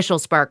the initial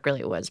spark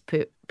really was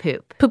poop.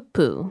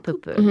 Poop-poo.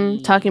 Poo-poo.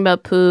 Mm-hmm. Talking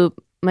about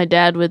poop, my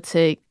dad would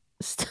say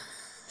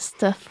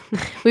stuff.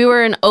 We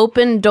were an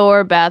open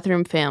door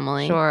bathroom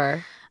family.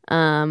 Sure.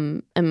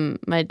 And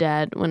my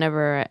dad,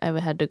 whenever I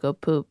had to go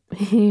poop,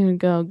 he would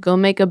go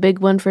make a big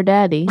one for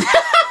daddy.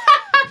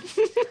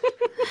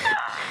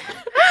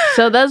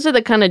 So those are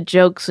the kind of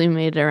jokes we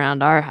made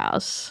around our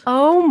house.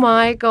 Oh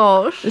my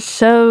gosh.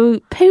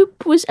 So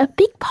poop was a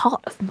big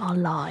part of my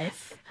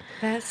life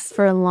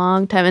for a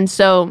long time. And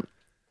so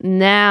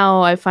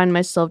now I find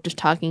myself just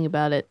talking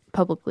about it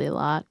publicly a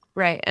lot.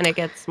 Right. And it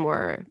gets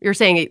more, you're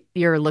saying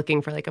you're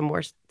looking for a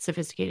more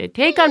sophisticated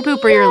take on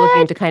poop, or you're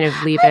looking to kind of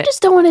leave I it?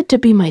 just don't want it to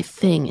be my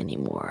thing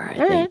anymore.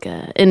 I think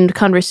in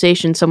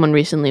conversation, someone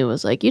recently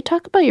was like, "You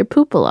talk about your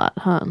poop a lot,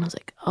 huh?" And I was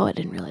like, "Oh, I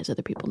didn't realize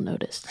other people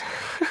noticed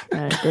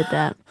that I did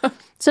that."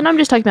 So now I'm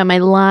just talking about my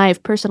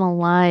life, personal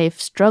life,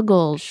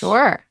 struggles.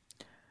 Sure.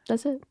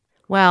 That's it.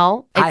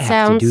 Well, it I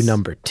have sounds... to do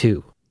number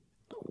 2.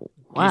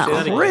 Wow.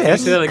 Can you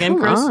say that again,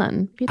 Come Chris?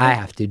 on. I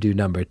have to do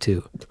number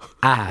 2.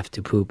 I have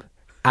to poop.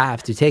 I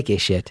have to take a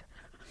shit.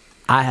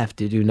 I have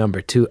to do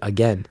number 2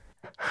 again.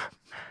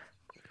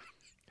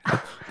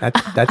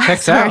 That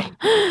checks out.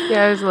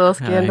 Yeah, I was a little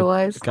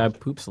scandalized. Guy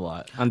poops a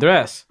lot.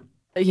 Andres.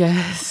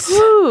 Yes.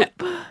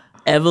 Poop.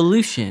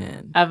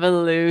 Evolution.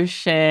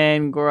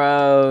 Evolution,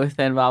 growth,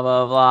 and blah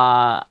blah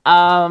blah.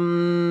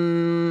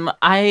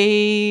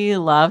 I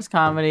loved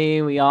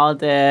comedy. We all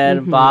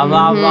did. Blah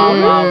blah blah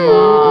blah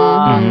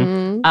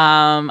blah.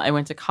 I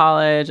went to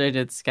college. I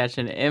did sketch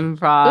and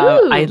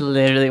improv. Ooh. I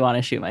literally want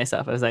to shoot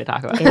myself as I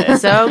talk about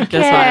this. It's okay. Just want to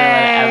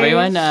let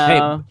everyone know.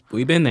 Hey,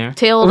 we've been there.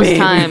 Tale of his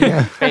time.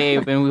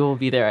 Babe, and we will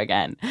be there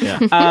again. Yeah.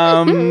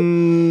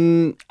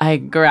 I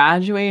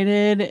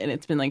graduated, and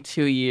it's been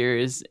 2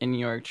 years in New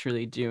York,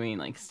 truly doing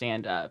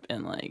stand up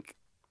and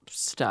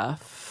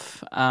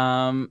stuff.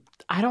 I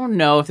don't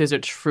know if there's a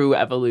true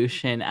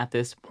evolution at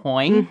this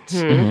point.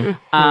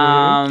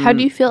 How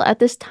do you feel at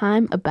this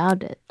time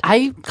about it?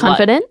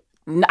 Confident?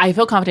 I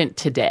feel confident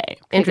today.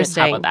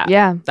 Interesting. How about that?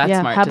 Yeah, That's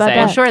yeah. smart How to about say.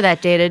 that? I'm sure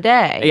that day to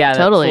day. Yeah,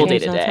 Totally. Full day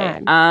Change to all day.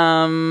 the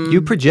Mm-hmm.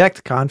 You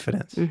project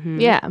confidence.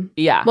 Yeah.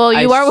 Yeah. Well,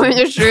 you I are wearing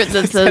a shirt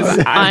that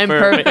says, I'm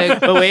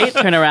perfect. But wait,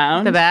 turn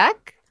around. The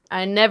back?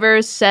 I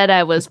never said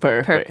I was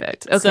perfect.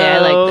 Perfect. Okay, I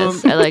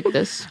like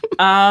this.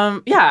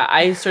 Yeah,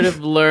 I sort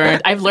of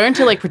learned. I've learned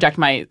to project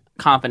my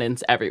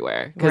confidence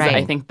everywhere because Right.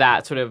 I think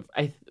that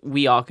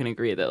we all can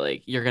agree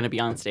that you're going to be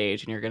on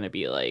stage and you're going to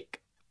be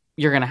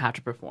you're going to have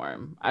to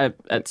perform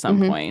at some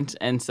point.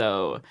 And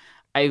so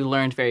I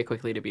learned very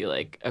quickly to be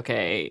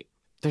okay,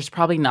 there's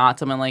probably not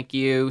someone like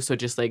you, so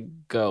just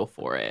go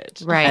for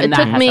it. Right. And It that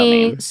took has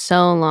me helped me.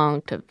 so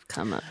long to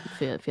come up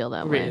feel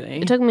that way.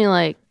 Really? It took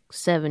me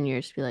 7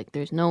 years to be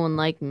there's no one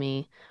like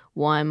me.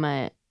 Why am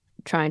I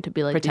trying to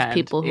be like Pretend. these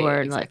people who Yeah,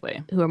 are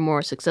exactly. who are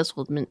more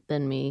successful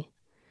than me?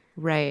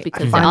 Right.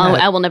 Because find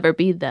that- I will never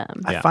be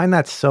them. I find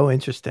that so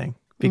interesting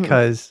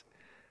because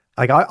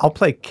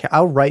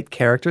I'll write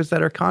characters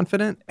that are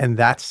confident, and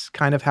that's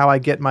kind of how I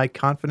get my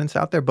confidence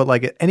out there. But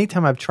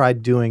anytime I've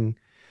tried doing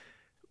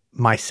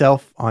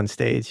myself on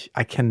stage,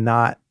 I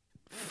cannot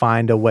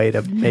find a way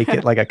to make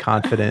it a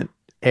confident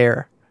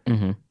air.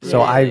 So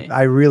Really?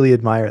 I really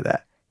admire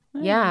that.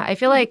 Yeah, I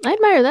feel like I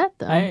admire that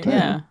though.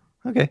 Yeah.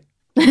 Okay.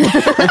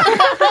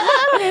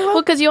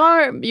 Well, because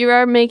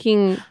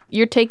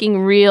you're taking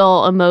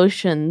real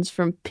emotions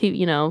from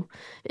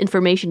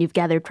information you've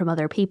gathered from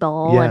other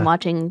people Yeah. and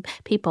watching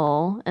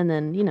people, and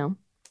then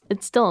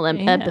it's still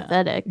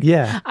empathetic.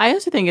 Yeah. I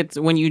also think it's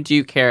when you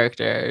do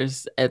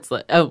characters, it's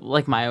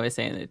like Maya was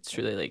saying, it's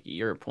truly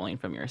you're pulling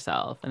from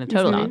yourself, and it's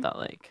Totally. not that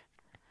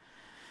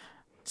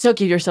So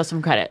give yourself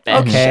some credit,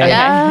 bitch. Okay.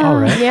 Yeah. All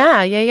right.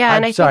 Yeah.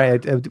 And I'm sorry.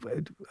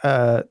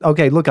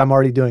 Okay, look, I'm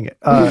already doing it.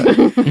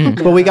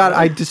 But we got.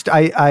 I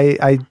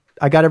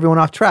got everyone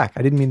off track.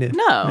 I didn't mean to.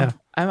 No.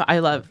 Yeah. I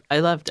loved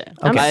it.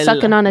 I'm I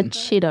sucking lo- on a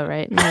Cheeto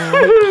right now.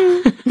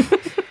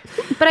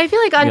 But I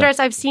feel like, Andres,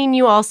 I've seen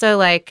you also,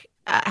 like,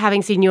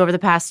 having seen you over the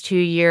past 2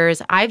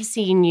 years, I've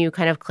seen you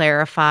kind of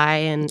clarify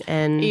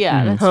and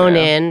Yeah, that's hone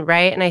true. in,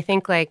 right? And I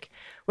think, like,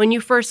 when you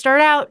first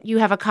start out, you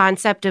have a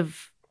concept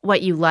of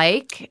what you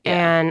like.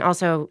 Yeah. And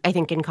also, I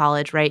think in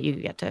college, right, you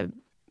get to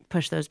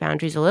push those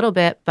boundaries a little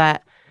bit.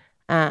 But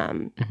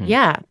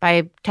yeah,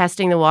 by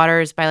testing the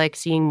waters, by, like,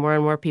 seeing more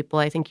and more people,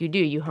 I think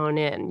you hone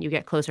in. You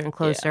get closer and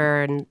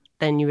closer, and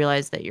then you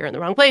realize that you're in the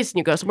wrong place and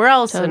you go somewhere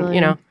else. And, Totally.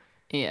 you know,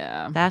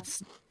 Yeah.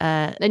 that's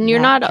And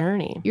you're that not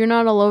journey. you're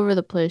not all over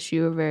the place.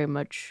 You're very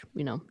much,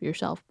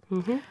 yourself.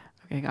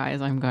 Okay,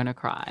 guys, I'm gonna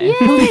cry.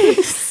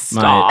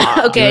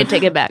 My- Okay,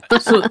 take it back.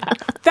 So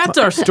that's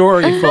our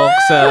story,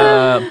 folks.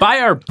 Buy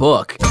our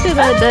book.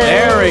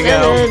 There we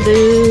go.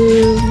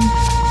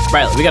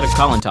 Riley, we got a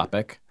call-in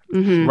topic.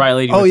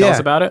 Riley, do you want to tell us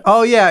about it?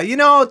 Oh yeah. You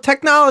know,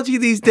 technology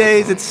these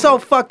days, it's so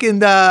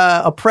fucking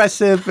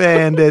oppressive,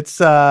 and it's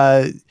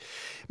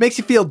makes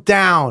you feel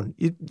down.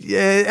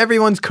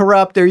 Everyone's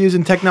corrupt. They're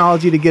using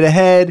technology to get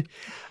ahead.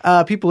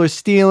 People are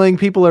stealing.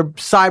 People are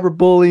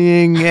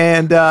cyberbullying.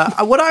 And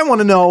what I want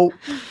to know,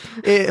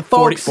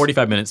 folks,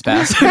 45 minutes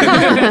past.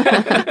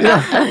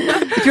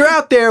 if you're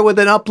out there with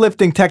an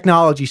uplifting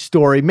technology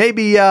story,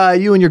 maybe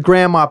you and your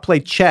grandma play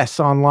chess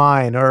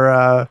online,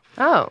 or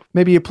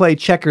maybe you play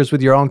checkers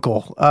with your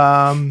uncle.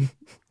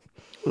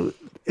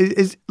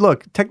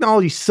 Look,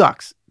 technology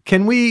sucks.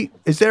 Can we?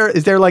 Is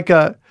there like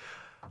a?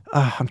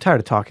 I'm tired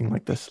of talking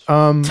like this.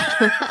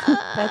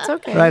 That's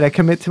okay. Right, I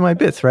commit to my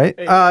bits, right?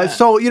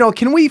 So,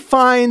 can we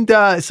find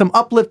some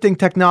uplifting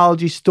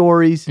technology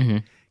stories?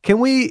 Can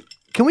we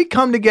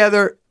come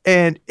together,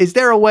 and is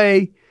there a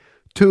way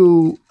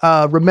to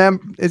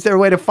is there a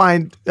way to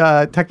find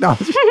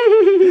technology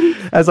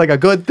as like a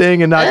good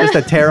thing and not just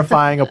a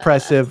terrifying,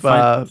 oppressive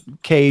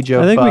cage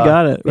of... I think we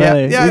got it.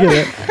 Right. Yeah, We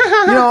get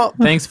it.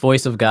 Thanks,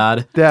 voice of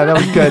God. Yeah, that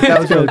was good. That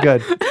was really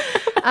good.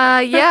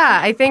 Yeah,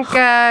 I think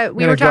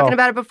we were talking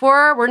about it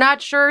before. We're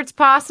not sure it's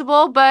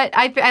possible, but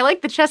I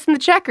like the chess and the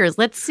checkers.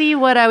 Let's see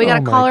what we got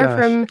a my caller gosh.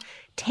 from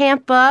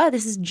Tampa.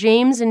 This is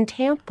James in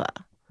Tampa.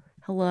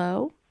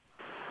 Hello,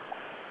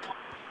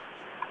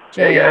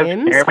 Hey, guys, can you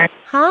James. hear me?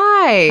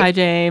 Hi. Hi,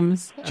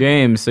 James.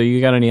 James, so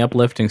you got any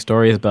uplifting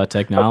stories about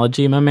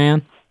technology, my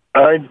man?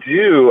 I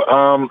do.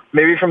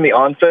 Maybe from the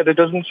onset, it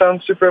doesn't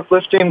sound super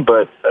uplifting,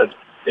 but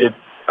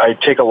I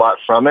take a lot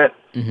from it.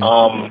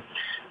 I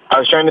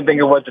was trying to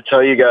think of what to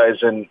tell you guys,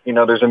 and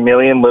there's a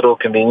million little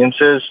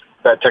conveniences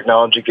that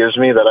technology gives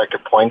me that I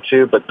could point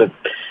to. But the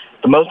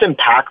most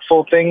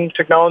impactful thing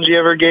technology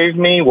ever gave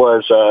me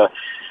was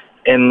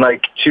in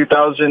like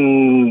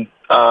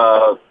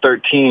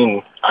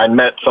 2013. I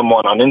met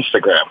someone on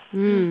Instagram.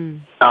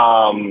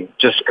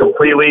 Just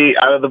completely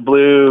out of the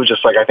blue.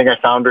 Just like I think I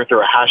found her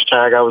through a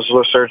hashtag I was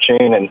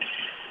searching, and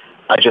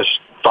I just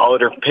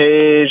followed her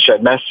page. I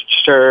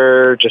messaged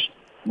her, just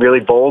really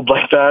bold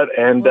like that,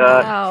 and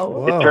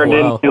it turned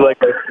into like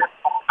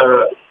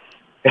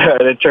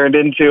it turned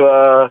into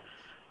a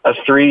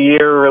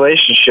 3-year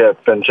relationship,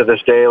 and to this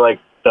day, like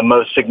the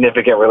most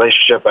significant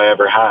relationship I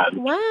ever had.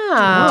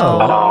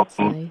 Wow. That's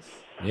nice.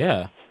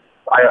 Yeah.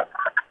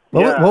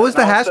 What was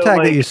the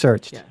hashtag that you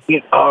searched?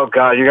 Oh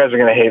God, you guys are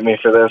gonna hate me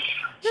for this.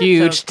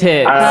 Huge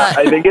tits.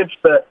 I think it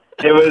was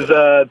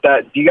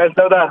that. Do you guys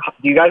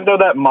know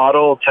that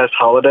model Tess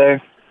Holiday?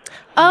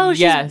 Oh,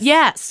 Yes.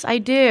 yes, I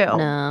do.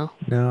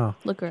 No.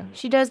 Look around.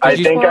 She does the I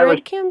think I was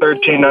campaign.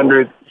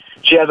 1300.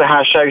 She has a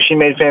hashtag she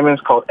made famous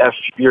called F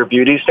Your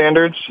Beauty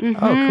Standards. Oh,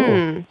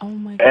 cool. Oh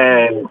my God.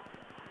 And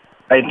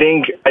I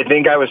think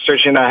I was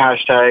searching that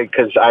hashtag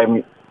because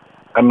I'm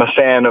a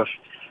fan of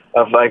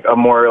like a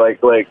more like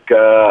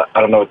I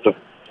don't know what the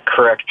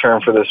correct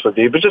term for this would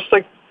be, but just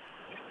like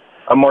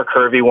a more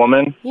curvy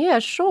woman. Yeah,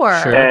 sure.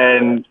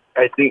 And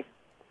I think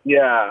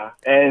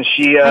and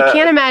she. I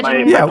can't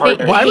imagine. my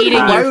partner- why would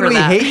hating we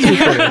that. hate you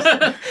for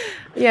this?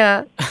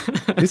 Yeah.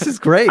 This is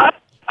great. I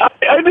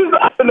don't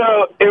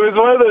know. It was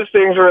one of those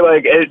things where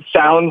like it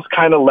sounds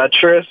kind of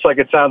lecherous. Like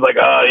it sounds like,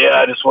 oh yeah,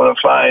 I just want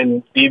to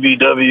find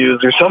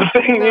BBWs or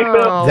something. You know?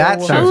 No.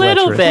 That A sounds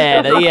little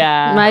lecherous. bit,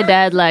 yeah. My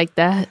dad liked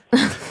that.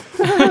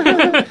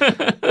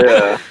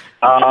 Yeah.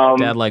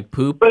 Dad like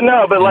poop. But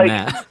no, but and like.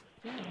 that.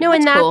 No,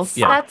 and cool.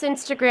 that's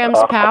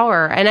Instagram's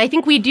power, and I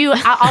think we do.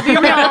 I'll be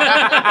real.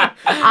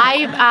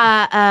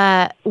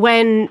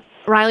 When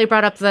Riley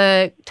brought up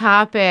the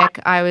topic,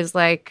 I was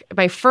like,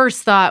 my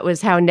first thought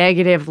was how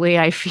negatively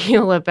I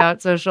feel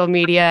about social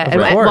media, Of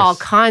and course. well,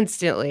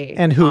 constantly.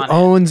 And who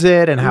owns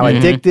it, and how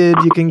addicted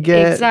you can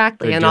get.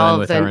 Exactly, They're and dealing all of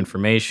with the our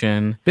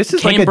information. This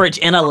is like Cambridge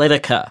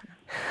Analytica.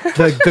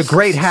 the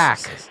great hack.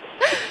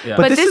 Yeah.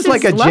 But this this is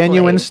like is a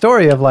genuine lovely.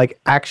 story of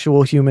like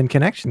actual human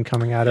connection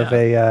coming out of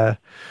a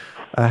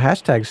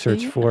hashtag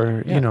search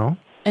for,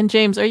 And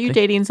James, are you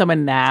dating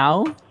someone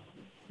now?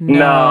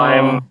 No,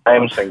 I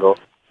am single.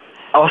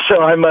 Also,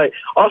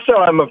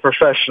 I'm a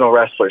professional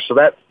wrestler, so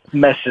that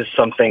messes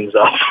some things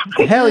up.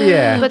 Hell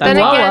yeah. But then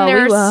Wow, again, wow, there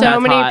are we will. so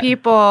That's many hot.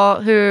 people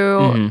who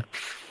Mm-hmm.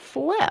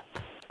 flip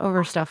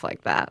over stuff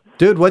like that.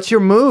 Dude, what's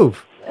your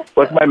move?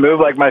 What's my move?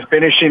 Like my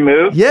finishing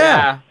move?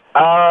 Yeah.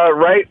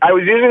 Right. I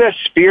was using a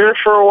spear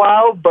for a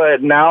while,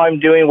 but now I'm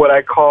doing what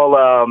I call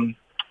a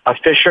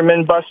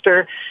fisherman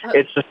buster.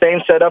 It's the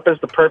same setup as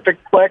the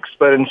perfect flex,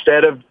 but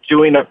instead of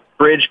doing a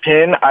bridge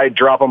pin, I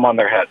drop them on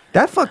their head.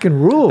 That fucking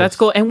rules. That's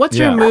cool. And what's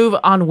Yeah. your move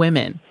on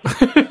women?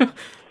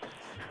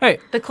 Hey,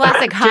 The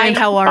classic, hi,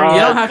 how are you you?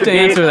 don't have to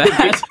answer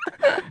that.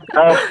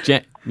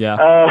 Yeah.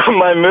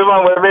 My move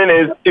on women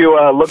is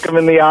to look them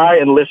in the eye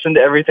and listen to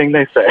everything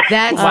they say.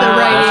 That's the Wow.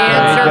 right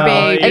answer, There you go.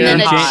 baby. And then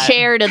Yeah. a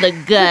chair to the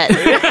gut.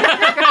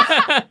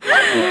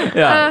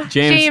 Yeah.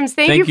 James,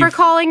 thank you for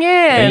calling in.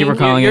 Thank you for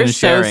calling in You're and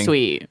so sharing.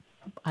 sweet.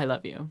 I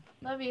love you.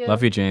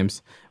 Love you,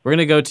 James. We're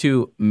gonna go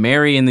to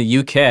Mary in the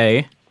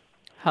UK.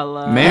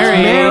 Hello. Mary.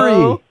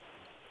 Mary.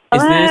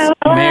 Is this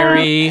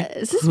Mary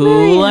Is this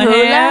Mary Houlihan?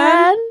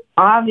 Houlihan?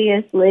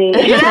 Obviously.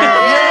 A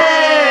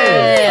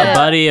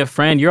buddy, a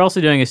friend. You're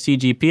also doing a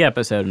CGP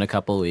episode in a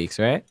couple of weeks,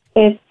 right?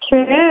 It's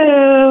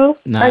true.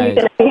 Nice. Are you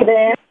going to be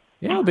there?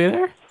 Yeah, I'll be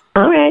there.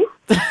 All right.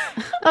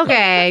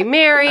 Okay,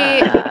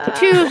 Mary,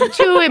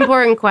 two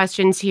important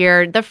questions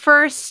here. The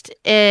first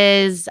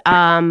is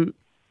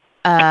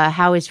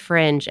how is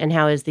Fringe and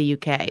how is the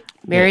UK?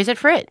 Mary's at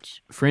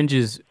Fringe. Fringe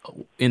is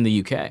in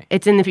the UK.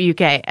 It's in the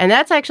UK. And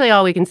that's actually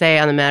all we can say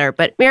on the matter.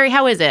 But Mary,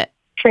 how is it?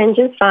 Fringe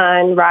is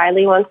fun.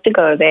 Riley wants to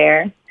go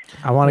there.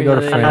 I want to go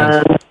to Really?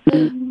 France.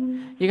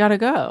 You gotta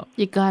go.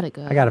 You gotta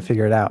go. I got to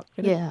figure it out.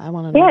 Yeah, I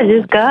want to. Yeah,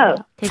 just go.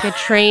 Take a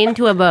train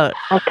to a boat.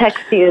 I'll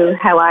text you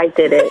how I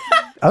did it,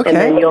 and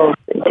then Okay. you'll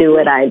do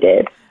what I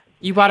did.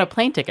 You bought a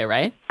plane ticket,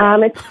 right?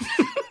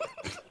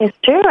 It's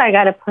true. I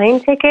got a plane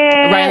ticket.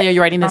 Riley, are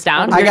you writing this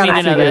down? I You're got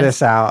gonna to need know figure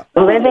this out.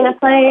 Live in a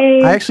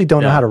place. I actually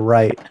don't know how to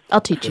write. I'll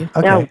teach you.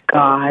 Okay. Oh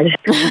God.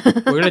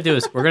 We're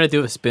gonna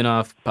do a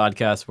spin-off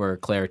podcast where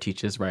Claire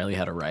teaches Riley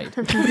how to write.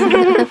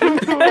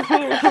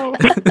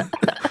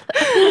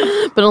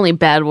 But only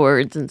bad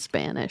words in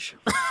Spanish.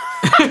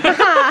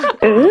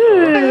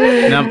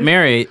 Now,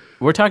 Mary,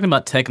 we're talking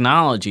about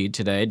technology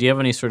today. Do you have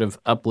any sort of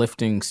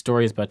uplifting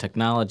stories about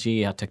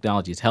technology, how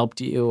technology has helped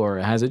you, or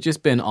has it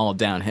just been all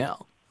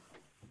downhill?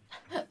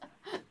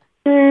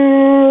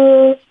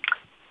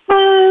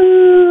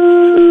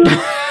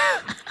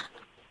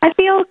 I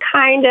feel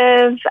kind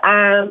of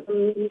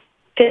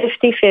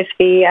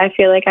 50-50. I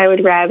feel like I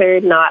would rather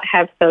not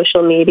have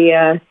social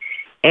media,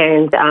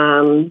 and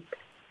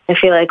I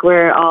feel like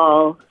we're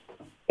all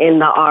in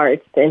the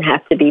arts and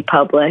have to be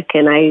public,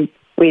 and I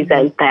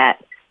resent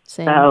that.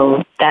 Same.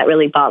 So that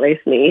really bothers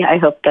me. I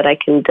hope that I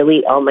can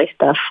delete all my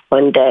stuff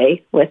one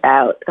day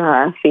without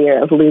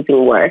fear of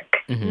losing work.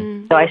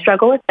 Mm-hmm. So I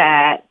struggle with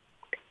that.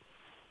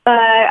 But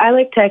I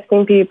like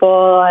texting people.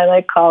 I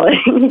like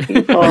calling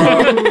people.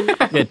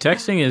 Yeah,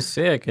 texting is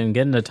sick, and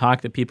getting to talk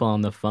to people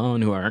on the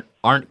phone who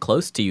aren't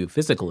close to you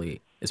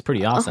physically is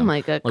pretty awesome. Oh my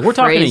God, Like we're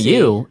talking to crazy.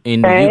 you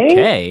in Right?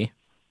 the UK,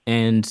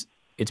 and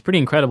it's pretty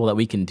incredible that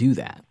we can do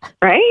that.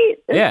 Right?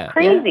 It's Yeah.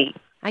 crazy.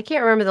 I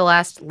can't remember the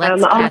last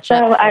let's catch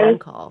also, up I phone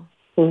was- call.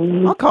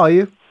 I'll call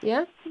you.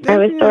 Yeah? I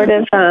was sort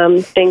of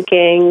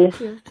thinking,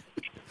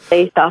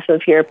 based off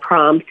of your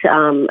prompt,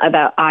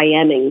 about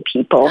IMing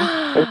people.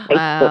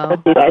 Wow.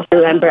 You guys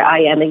remember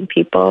IMing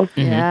people?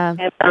 Yeah.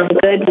 I have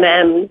good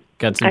memes.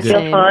 Got some I good.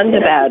 feel fond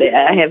about it.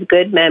 I have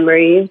good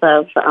memories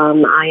of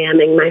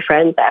IMing my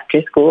friends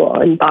after school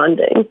and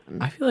bonding.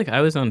 I feel like I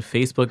was on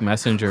Facebook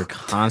Messenger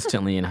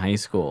constantly in high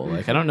school.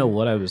 Like I don't know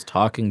what I was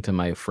talking to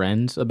my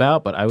friends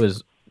about, but I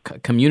was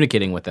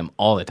communicating with them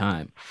all the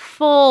time.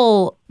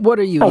 Full. What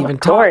are you Oh, even of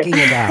course. talking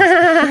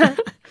about?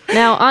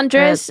 Now,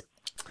 Andres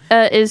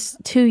is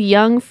too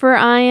young for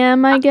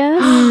IM, I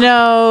guess.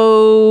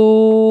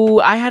 No,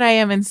 I had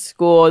IM in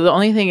school. The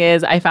only thing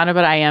is, I found out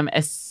about IM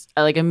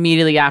like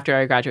immediately after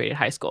I graduated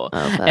high school,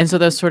 and so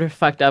those sort of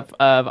fucked up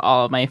of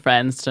all of my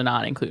friends to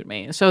not include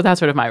me. So that's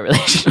sort of my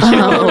relationship.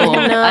 Oh,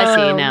 no. I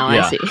see now.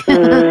 Yeah.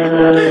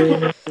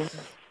 I see.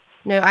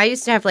 No, I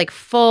used to have like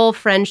full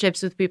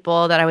friendships with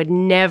people that I would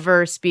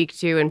never speak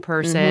to in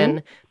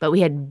person, but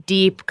we had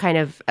deep kind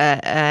of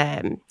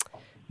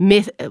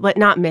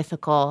not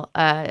mythical.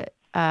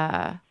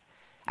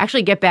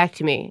 Actually, get back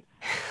to me.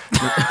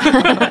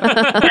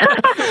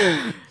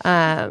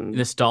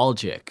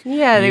 Nostalgic.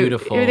 Yeah,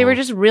 Beautiful. They were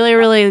just really,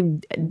 really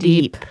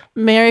deep.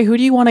 Mary, who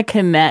do you want to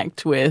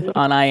connect with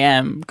on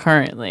IM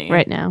currently?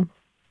 Right now.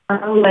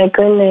 Oh my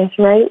goodness!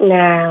 Right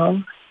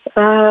now,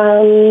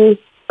 The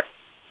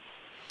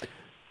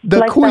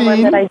like queen.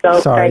 someone that I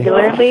don't Sorry.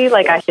 regularly.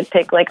 Like I should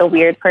pick like a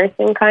weird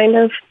person, kind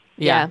of.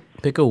 Yeah.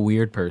 Pick a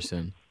weird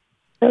person.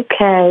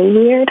 Okay,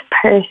 weird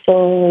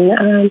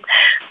person.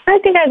 I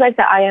think I'd like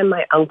to IM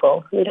my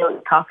uncle. We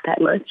don't talk that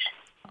much.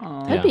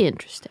 That'd Yeah. be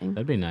interesting.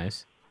 That'd be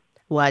nice.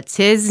 What's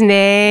his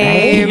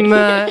name?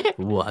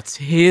 What's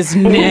his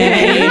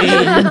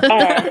name?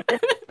 Ed.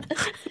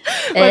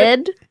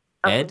 Ed?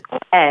 Ed?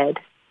 Ed.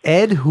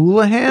 Ed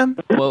Houlihan?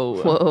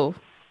 Whoa. Whoa.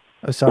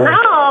 Oh, sorry.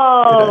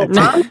 No,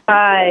 mom's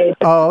side.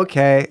 Oh,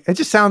 okay. It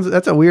just sounds,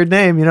 that's a weird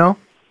name, you know?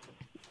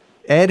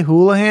 Ed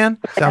Houlihan?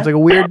 Sounds like a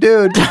weird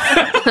dude.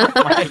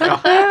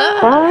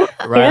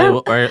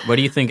 Riley, what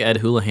do you think Ed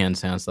Houlihan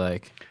sounds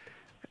like?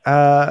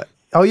 Oh,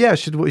 yeah.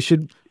 We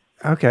should.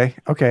 Okay.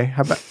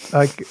 How about,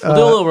 like. We'll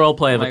do a little role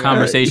play of a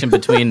conversation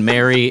between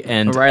Mary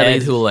and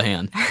Ed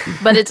Houlihan.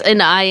 But it's in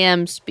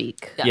IM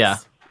speak. Yeah.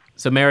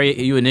 So, Mary,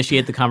 you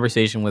initiate the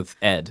conversation with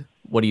Ed.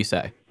 What do you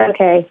say?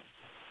 Okay.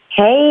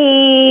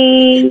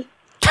 Hey.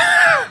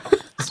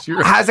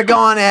 How's it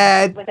going,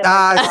 Ed?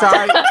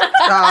 Sorry.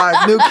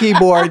 New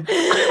keyboard.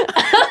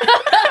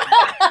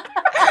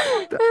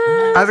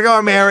 How's it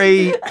going,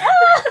 Mary?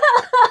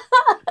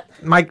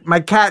 My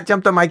cat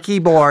jumped on my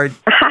keyboard.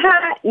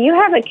 You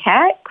have a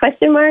cat?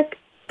 Question mark.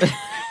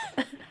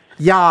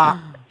 Yeah.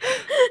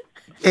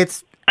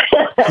 Its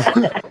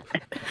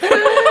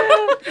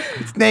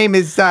name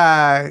is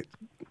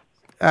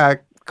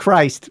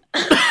Christ.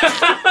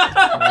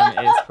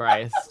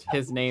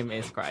 His name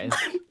is Christ.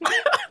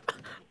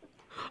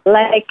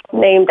 Like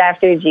named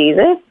after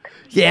Jesus?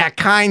 Yeah,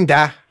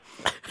 kinda.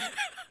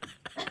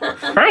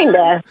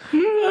 Kinda.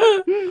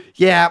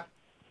 Yeah.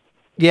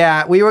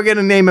 We were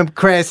gonna name him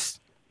Chris,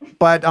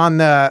 but on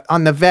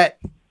the vet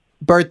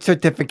birth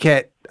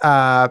certificate,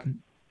 I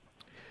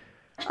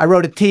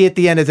wrote a T at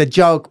the end as a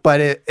joke, but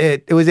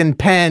it was in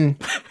pen,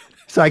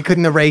 so I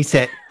couldn't erase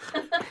it.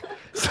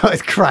 So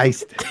it's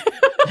Christ.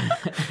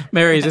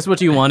 Mary, is this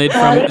what you wanted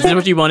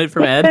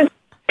from Ed?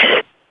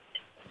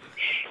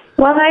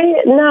 Well,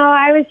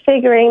 I was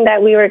figuring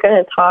that we were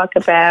going to talk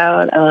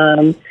about,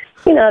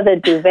 the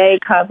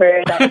duvet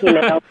cover that he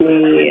mailed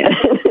me.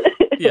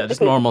 Yeah, just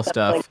normal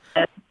stuff.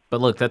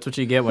 But look, that's what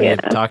you get when you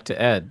talk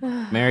to Ed.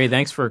 Mary,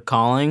 thanks for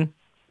calling.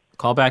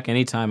 Call back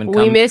anytime and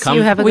come. We miss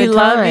you. Have a good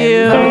time. We love you.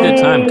 Have a good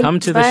time.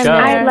 Come to the show.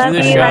 I love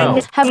you. I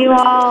miss you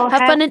all.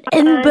 Have fun in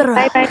Edinburgh.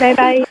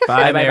 Bye.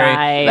 Bye,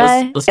 Mary.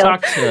 Bye. Let's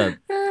talk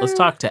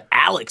to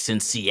Alex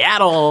in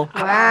Seattle.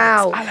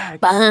 Wow.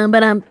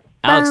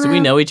 Alex, do we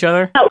know each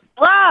other?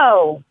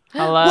 Hello.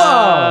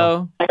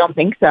 Hello. I don't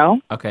think so.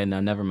 Okay,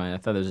 no, never mind. I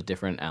thought there was a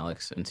different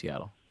Alex in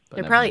Seattle.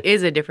 There probably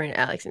is a different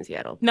Alex in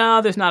Seattle.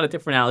 No, there's not a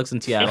different Alex in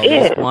Seattle.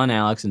 There's one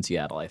Alex in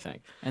Seattle, I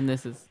think. And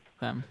this is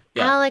them.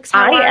 Yeah. Alex,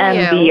 how are you? I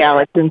am the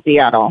Alex in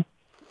Seattle.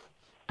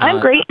 I'm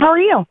great. How are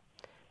you?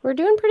 We're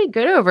doing pretty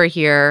good over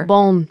here.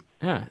 Bon.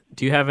 Yeah.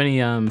 Do you have any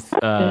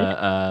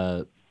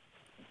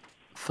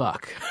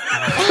fuck?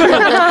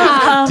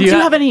 Do you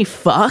have any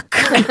fuck?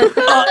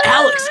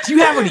 Alex, do you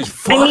have any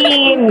fuck? I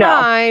mean,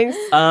 Guys.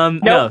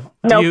 No.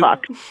 No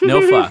fuck.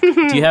 No fuck.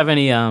 Do you have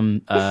any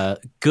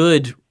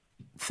good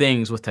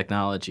things with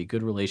technology,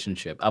 good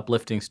relationship,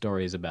 uplifting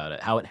stories about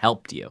it, how it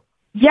helped you?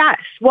 Yes.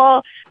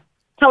 Well,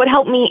 how it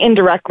helped me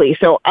indirectly.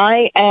 So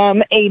I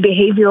am a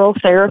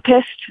behavioral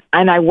therapist,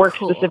 and I work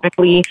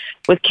specifically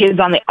with kids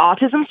on the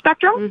autism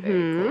spectrum.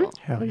 Mm-hmm.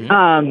 Hell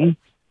yeah.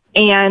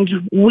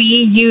 And we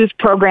use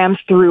programs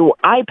through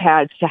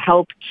iPads to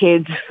help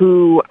kids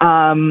who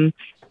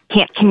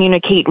can't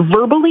communicate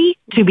verbally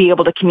to be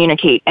able to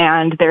communicate.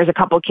 And there's a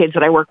couple of kids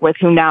that I work with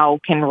who now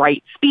can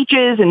write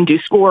speeches and do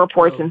school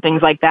reports and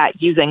things like that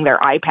using their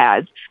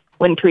iPads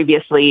when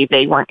previously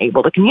they weren't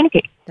able to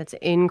communicate. That's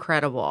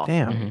incredible.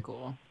 Damn. Mm-hmm.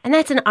 Cool. And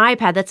that's an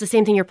iPad. That's the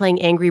same thing you're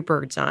playing Angry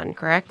Birds on,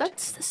 correct?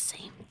 That's the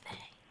same thing.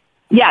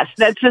 Yes,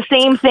 that's the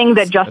same thing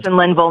that Justin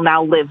Linville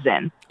now lives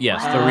in.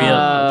 Yes,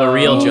 the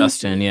real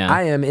Justin, yeah.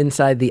 I am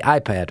inside the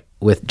iPad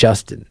with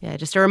Justin. Yeah,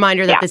 just a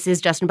reminder that this is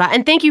Justin Bot.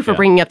 And thank you for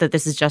bringing up that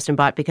this is Justin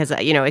Bot because,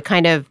 it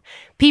kind of,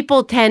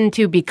 people tend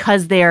to,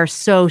 because they are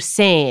so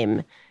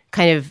same,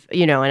 kind of,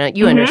 and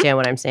you understand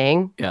what I'm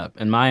saying. Yeah,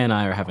 and Maya and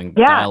I are having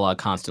dialogue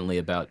constantly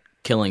about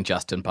killing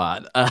Justin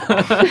Bot,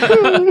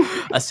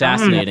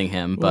 assassinating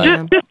him.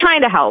 But Just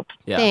trying to help.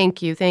 Yeah.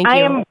 Thank you. I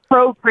am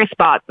pro Chris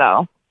Bot,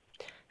 though.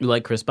 You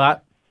like Chris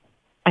Bot?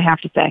 I have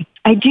to say.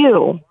 I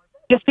do.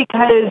 Just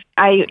because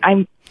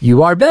I'm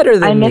You are better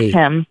than I me. miss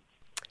him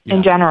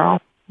in general.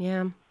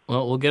 Yeah.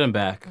 Well, we'll get him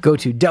back. Go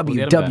to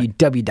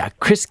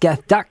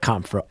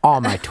www.chrisgeth.com for all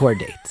my tour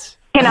dates.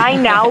 Can I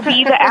now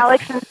be the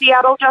Alex in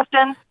Seattle,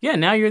 Justin? Yeah,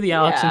 now you're the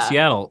Alex in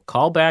Seattle.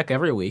 Call back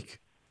every week.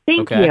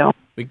 Thank okay? you.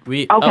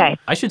 We Okay,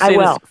 I should I say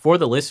this will. for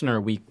the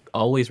listener. We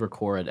always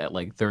record at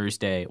like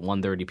Thursday,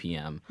 1:30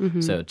 p.m.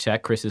 Mhm. So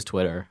check Chris's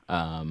Twitter.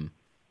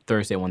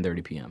 Thursday,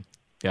 1:30 p.m.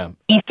 Yeah,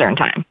 Eastern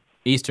time.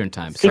 Eastern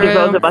time. Because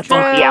those of us in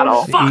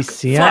Seattle. East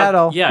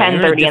Seattle. Yeah, you're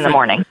in a 10:30 in the different-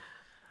 morning.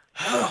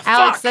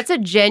 Alex, that's a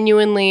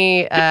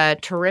genuinely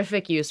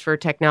terrific use for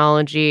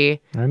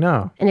technology. I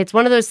know. And it's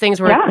one of those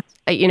things where,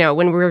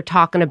 when we were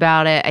talking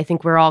about it, I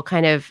think we're all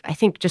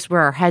just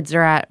where our heads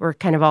are at, we're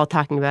kind of all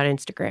talking about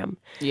Instagram.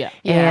 Yeah.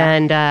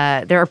 And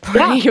there are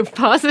plenty of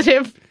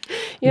positive,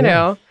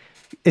 know.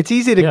 It's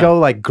easy to go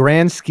like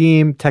grand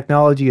scheme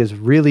technology is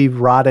really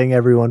rotting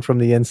everyone from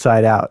the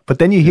inside out. But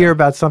then you hear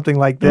about something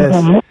like this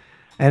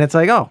and it's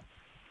like, oh,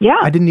 yeah,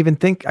 I didn't even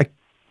think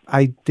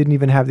I didn't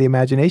even have the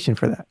imagination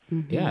for that.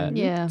 Yeah.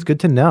 Yeah. It's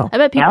good to know. I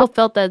bet people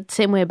felt that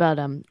same way about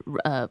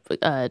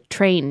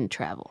train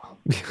travel.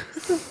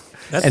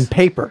 and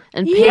paper.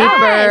 And paper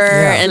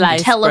Yes. and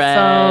Sliced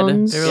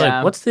telephones. They were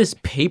like, "What's this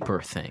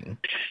paper thing?"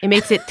 It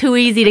makes it too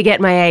easy to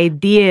get my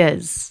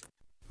ideas.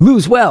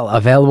 Lose Well,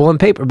 available in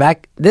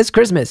paperback this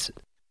Christmas.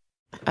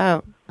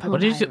 Oh, What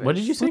did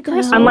you say,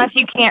 Chris? Unless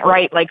you can't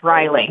write like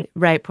Riley.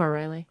 right, poor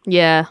Riley.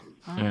 Yeah.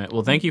 All right.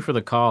 Well, thank you for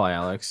the call,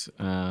 Alex.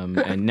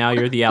 And now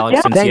you're the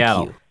Alex in Thank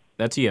Seattle. you.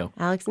 That's you.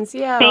 Alex in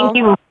Seattle. Thank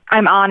you.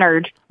 I'm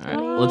honored. All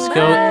right. Let's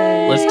go.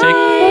 Let's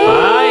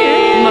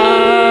take.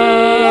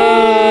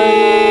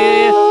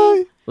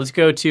 Bye. Let's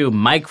go to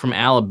Mike from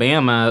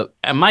Alabama.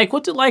 Mike,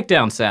 what's it like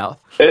down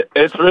south?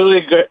 It's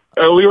really good.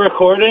 Are we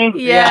recording?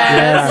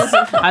 Yes.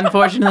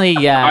 Unfortunately,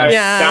 All yeah. right.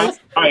 Yes.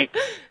 All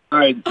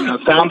right.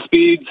 Sound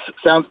speeds.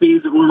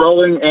 We're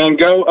rolling and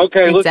go.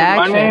 Okay. It's Listen,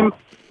 action. my name,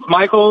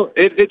 Michael.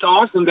 It's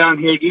awesome down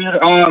here, dude.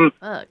 And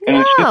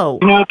it's just, No.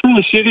 it's kind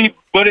of shitty,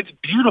 but it's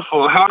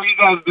beautiful. How are you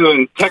guys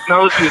doing?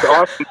 Technology is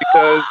awesome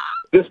because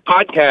this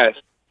podcast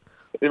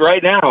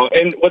right now.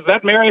 And was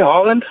that Mary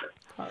Holland?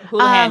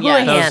 Houlihan,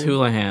 yes. That was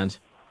Houlihan.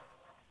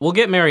 We'll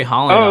get Mary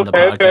Holland on the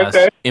podcast.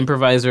 Okay.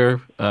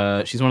 Improviser.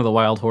 She's one of the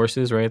wild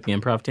horses, right? The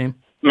improv team.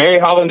 Mary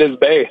Holland is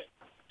bae.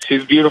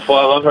 She's beautiful.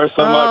 I love her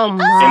so much.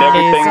 my. And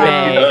everything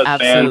that she does,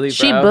 Absolutely, man.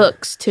 She bro.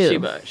 books, too. She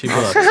books.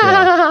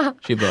 Yeah.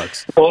 She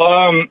books.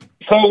 Well,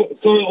 so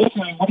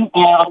listen, I've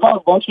got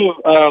a bunch of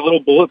little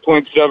bullet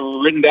points that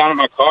I've written down in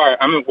my car.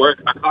 I'm at work.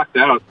 I clocked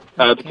out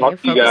to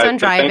talk to you Focus guys. on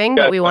driving,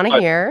 but we want to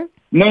hear.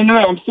 No,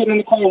 I'm sitting in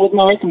the car with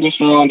my air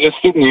conditioner on, just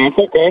sitting there. It's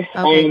okay.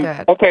 Okay,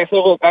 good. Okay,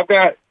 so look, I've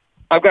got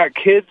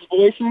kids'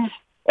 voices,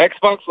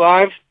 Xbox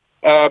Live,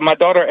 my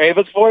daughter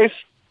Ava's voice,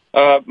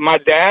 my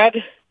dad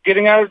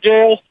getting out of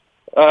jail,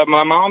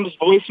 my mom's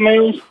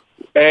voicemails,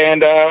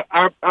 and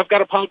I've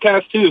got a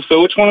podcast too.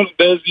 So which one of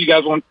those do you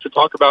guys want to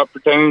talk about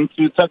pertaining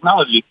to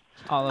technology?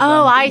 All of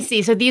Oh, them. I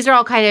see. So these are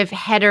all kind of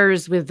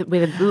headers with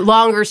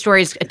longer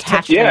stories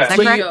attached to them. Is that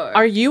So correct?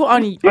 Are you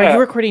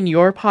recording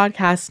your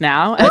podcast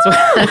now as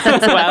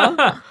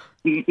well?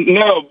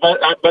 No,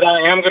 but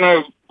I am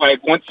gonna,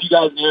 like, once you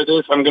guys hear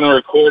this, I'm gonna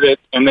record it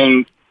and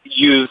then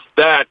use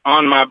that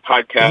on my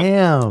podcast.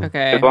 Damn.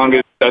 Okay. As long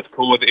as that's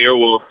cool with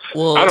Earwolf.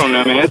 Well, I don't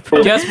know, man.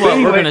 Guess what?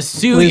 We're gonna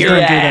sue Please your don't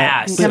do that.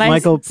 ass. Please, Can I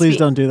Michael, please speak?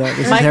 don't do that.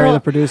 This is Michael- Harry, the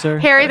producer.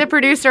 Harry, the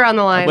producer, on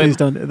the line. Please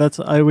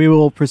don't. We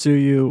will pursue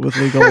you with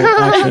legal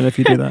action if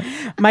you do that.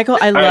 Michael,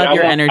 I All right, love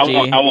your I energy.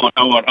 won't.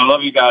 I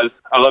love you guys.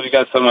 I love you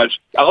guys so much.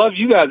 I love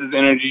you guys'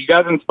 energy. You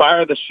guys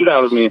inspire the shit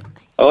out of me.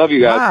 I love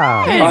you guys.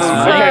 Wow. Okay,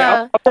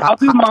 I'll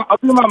do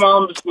my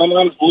mom's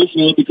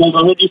voicemail because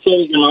I heard you say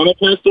that your mama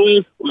passed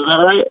away. Was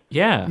that right?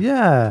 Yeah.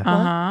 Yeah.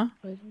 Uh-huh.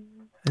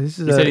 This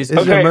is, He said this he's-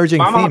 is an emerging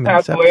my mom theme in this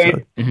passed away.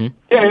 episode. Mm-hmm.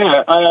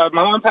 Yeah.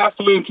 My mom passed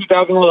away in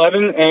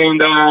 2011,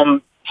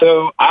 and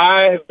so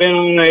I have been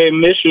on a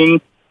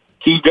mission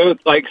to go.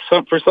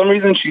 For some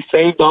reason, she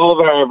saved all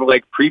of our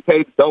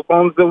prepaid cell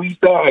phones that we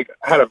used to have.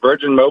 I had a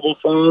Virgin Mobile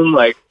phone,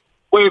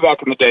 way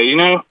back in the day,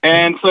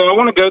 And so I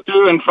want to go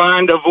through and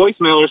find a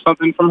voicemail or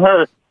something from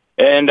her.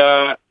 And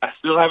I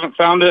still haven't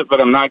found it, but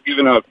I'm not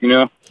giving up,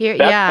 Here,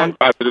 That's yeah. one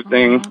positive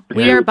thing.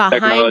 We are with behind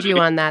technology. you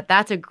on that.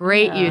 That's a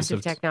great use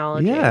of So it's-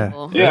 technology.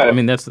 Yeah. Yeah. I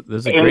mean, that's a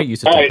great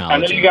use of All right,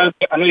 technology.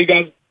 I know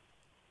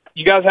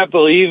you guys have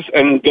to leave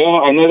and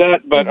go. I know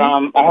that, but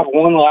Mm-hmm. I have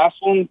one last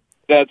one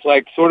that's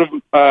sort of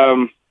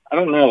I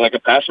don't know, like a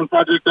passion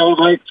project I would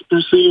like to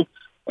pursue.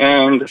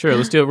 And Sure,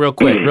 let's do it real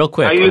quick.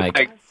 I use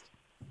Mike.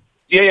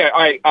 yeah.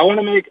 I want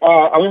to make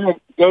I want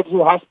to go to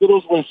the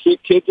hospitals where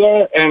sick kids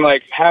are and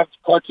have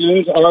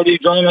cartoons already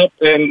drawn up,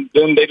 and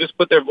then they just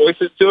put their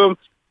voices to them.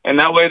 And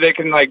that way they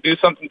can do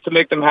something to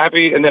make them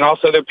happy, and then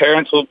also their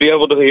parents will be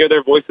able to hear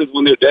their voices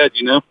when they're dead.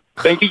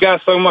 Thank you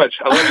guys so much.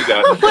 I love you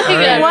guys.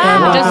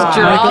 Wow. Just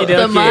drop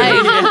the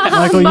mic.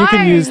 Michael, you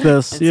can use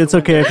this. It's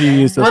okay if you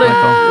use this, Michael.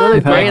 What a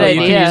You've had great it.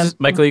 idea.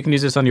 Michael, you can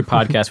use this on your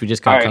podcast. We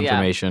just got All right,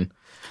 confirmation.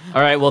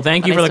 All right. Well,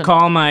 thank you for the Nice.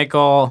 call,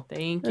 Michael.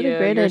 Thank What you. a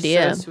great You're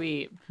idea. so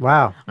sweet.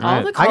 Wow. All All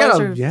right. the I calls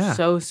gotta- are yeah.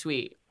 so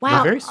sweet.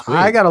 Wow. Very sweet.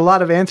 I got a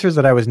lot of answers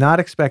that I was not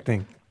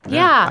expecting.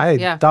 Yeah. I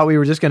Yeah. thought we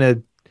were just going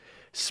to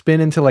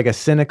spin into a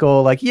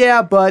cynical,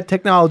 but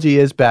technology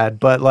is bad.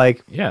 But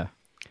Yeah.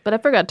 But I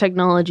forgot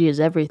technology is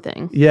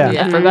everything. yeah.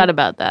 I forgot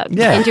about that.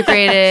 Yeah.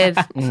 Integrated,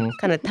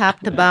 kind of top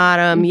to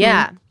bottom.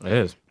 Yeah. It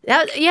is.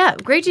 Yeah,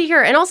 great to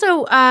hear. And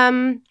also,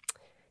 I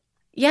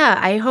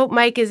hope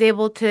Mike is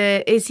able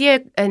to. Is he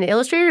an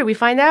illustrator? Did we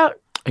find out?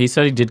 He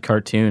said he did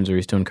cartoons, or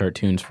he's doing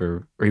cartoons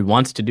or he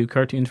wants to do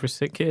cartoons for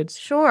sick kids.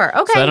 Sure.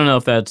 Okay. So I don't know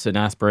if that's an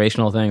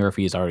aspirational thing or if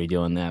he's already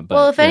doing that. But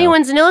well, if you know.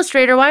 anyone's an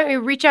illustrator, why don't we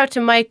reach out to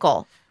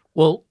Michael?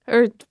 Well,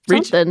 Or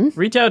something.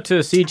 reach out to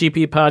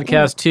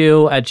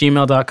cgppodcast2 at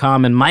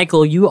gmail.com. And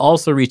Michael, you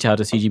also reach out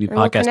to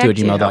cgppodcast2 at connect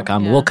you.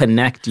 gmail.com. Yeah. We'll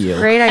connect you.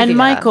 Great idea. And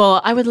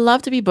Michael, I would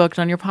love to be booked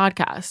on your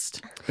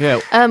podcast. Yeah.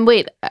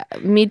 Wait,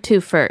 me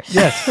too first.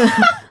 Yes.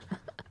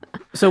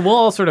 So we'll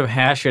all sort of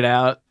hash it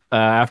out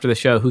after the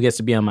show who gets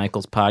to be on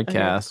Michael's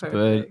podcast.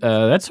 Okay,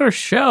 but that's our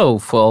show,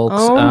 folks.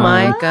 Oh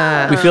my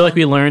God. We feel like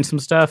we learned some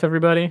stuff,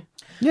 everybody.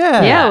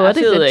 Yeah. Yeah, what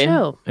absolutely. a good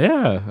show.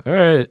 Yeah. All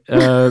right. All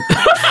right.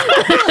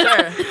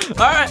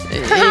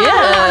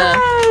 Yeah.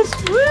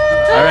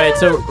 All right.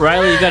 So,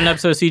 Riley, you got an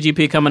episode of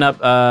CGP coming up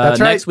That's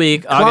right. next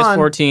week, Klon.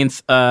 August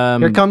 14th.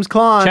 Here comes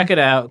Klon. Check it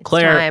out.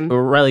 Claire, time.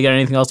 Riley, got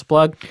anything else to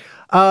plug?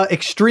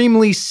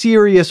 Extremely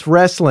Serious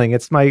Wrestling.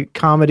 It's my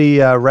comedy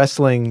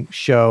wrestling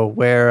show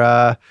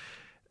where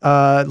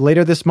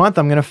later this month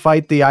I'm going to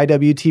fight the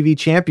IWTV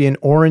champion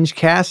Orange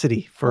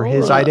Cassidy for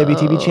his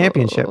IWTV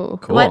championship. Cool.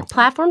 What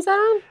platform's that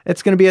on?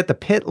 It's going to be at the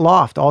Pit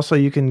Loft. Also,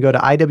 you can go to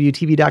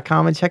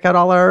IWTV.com and check out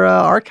all our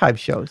archive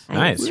shows.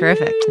 Nice.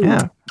 Terrific.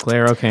 Yeah.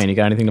 Claire O'Kane, you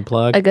got anything to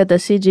plug? I got the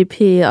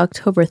CGP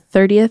October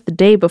 30th, the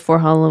day before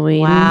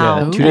Halloween.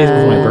 Wow. Yeah, 2 days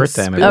before my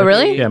birthday. My Oh, birthday-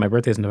 really? Yeah, my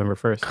birthday is November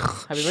 1st.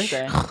 Happy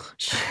birthday.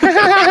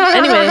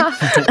 Anyway,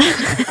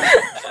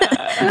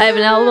 I have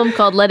an album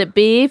called Let It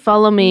Be.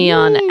 Follow me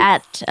on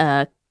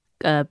at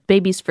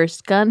Baby's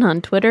First Gun on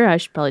Twitter. I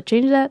should probably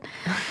change that.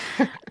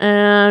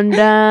 And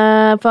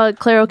follow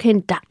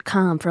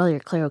ClaireO'Kane.com for all your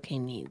Claire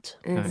O'Kane needs.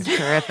 It's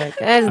terrific.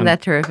 Isn't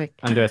that terrific?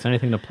 Andres,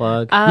 anything to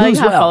plug?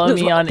 Follow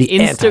me on The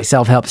Instagram.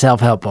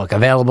 anti-self-help book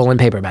available in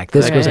paperback.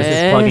 This Christmas.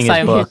 He's plugging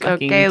his book.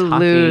 Okay,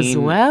 lose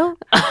well.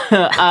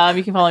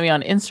 You can follow me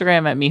on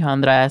Instagram at Mijo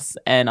Andres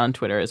and on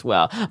Twitter as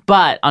well.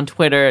 But on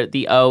Twitter,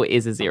 the O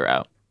is a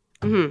 0.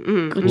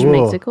 Which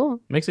makes it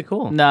cool. Makes it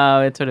cool. No,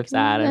 it's sort of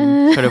sad.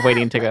 I'm sort of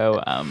waiting to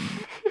go.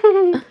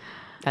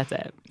 That's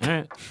it. All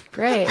right.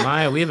 Great.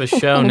 Maya, we have a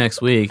show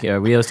next week.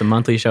 We host a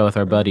monthly show with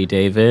our buddy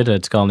David.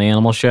 It's called The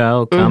Animal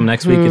Show. Come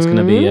next week. It's going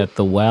to be at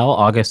The Well,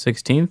 August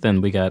 16th.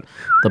 And we got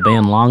the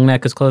band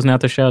Longneck is closing out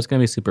the show. It's going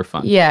to be super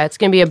fun. Yeah, it's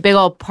going to be a big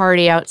old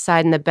party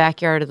outside in the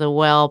backyard of the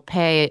Well.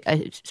 Pay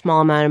a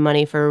small amount of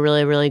money for a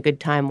really, really good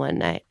time one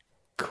night.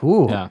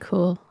 Cool. Yeah.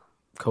 Cool.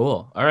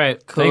 Cool. All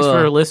right. Cool. Thanks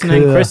for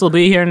listening. Cool. Chris will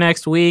be here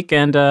next week.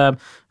 And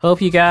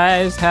hope you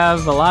guys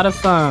have a lot of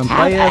fun.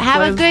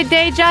 Have a good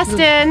day,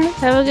 Justin.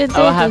 Have a good day.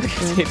 Oh, have a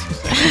good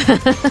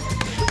day.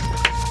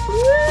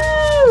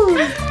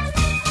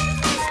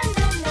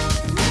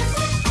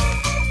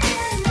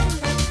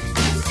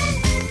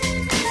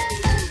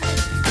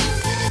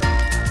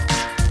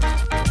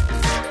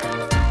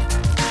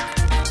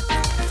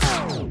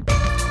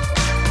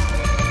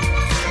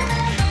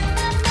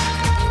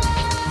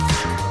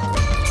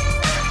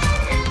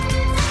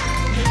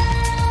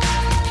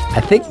 I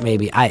think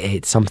maybe I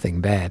ate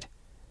something bad.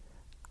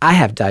 I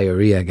have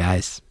diarrhea,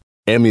 guys.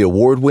 Emmy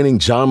award-winning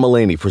John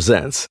Mulaney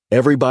presents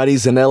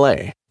Everybody's in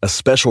L.A., a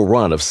special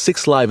run of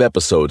 6 live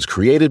episodes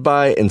created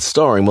by and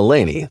starring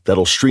Mulaney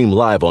that'll stream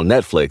live on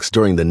Netflix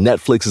during the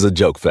Netflix is a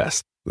Joke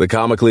Fest. The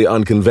comically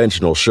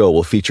unconventional show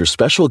will feature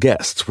special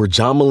guests where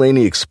John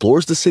Mulaney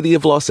explores the city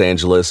of Los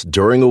Angeles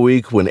during a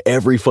week when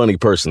every funny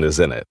person is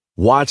in it.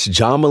 Watch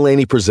John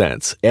Mulaney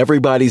Presents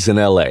Everybody's in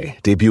L.A.,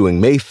 debuting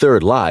May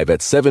 3rd live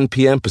at 7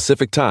 p.m.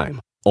 Pacific Time,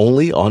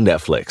 only on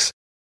Netflix.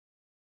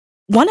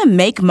 Want to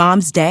make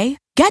Mom's Day?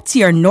 Get to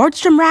your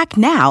Nordstrom Rack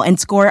now and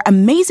score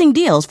amazing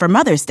deals for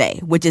Mother's Day,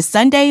 which is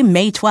Sunday,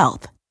 May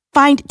 12th.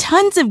 Find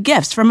tons of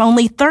gifts from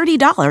only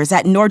 $30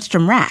 at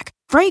Nordstrom Rack.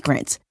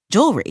 Fragrance,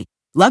 jewelry,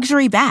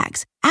 luxury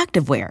bags,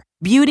 activewear,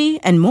 beauty,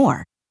 and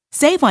more.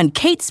 Save on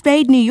Kate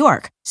Spade New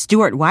York,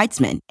 Stuart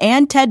Weitzman,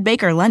 and Ted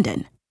Baker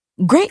London.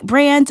 Great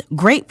brands,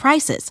 great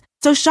prices.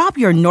 So shop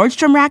your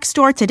Nordstrom Rack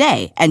store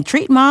today and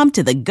treat Mom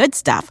to the good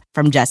stuff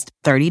from just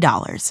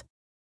 $30.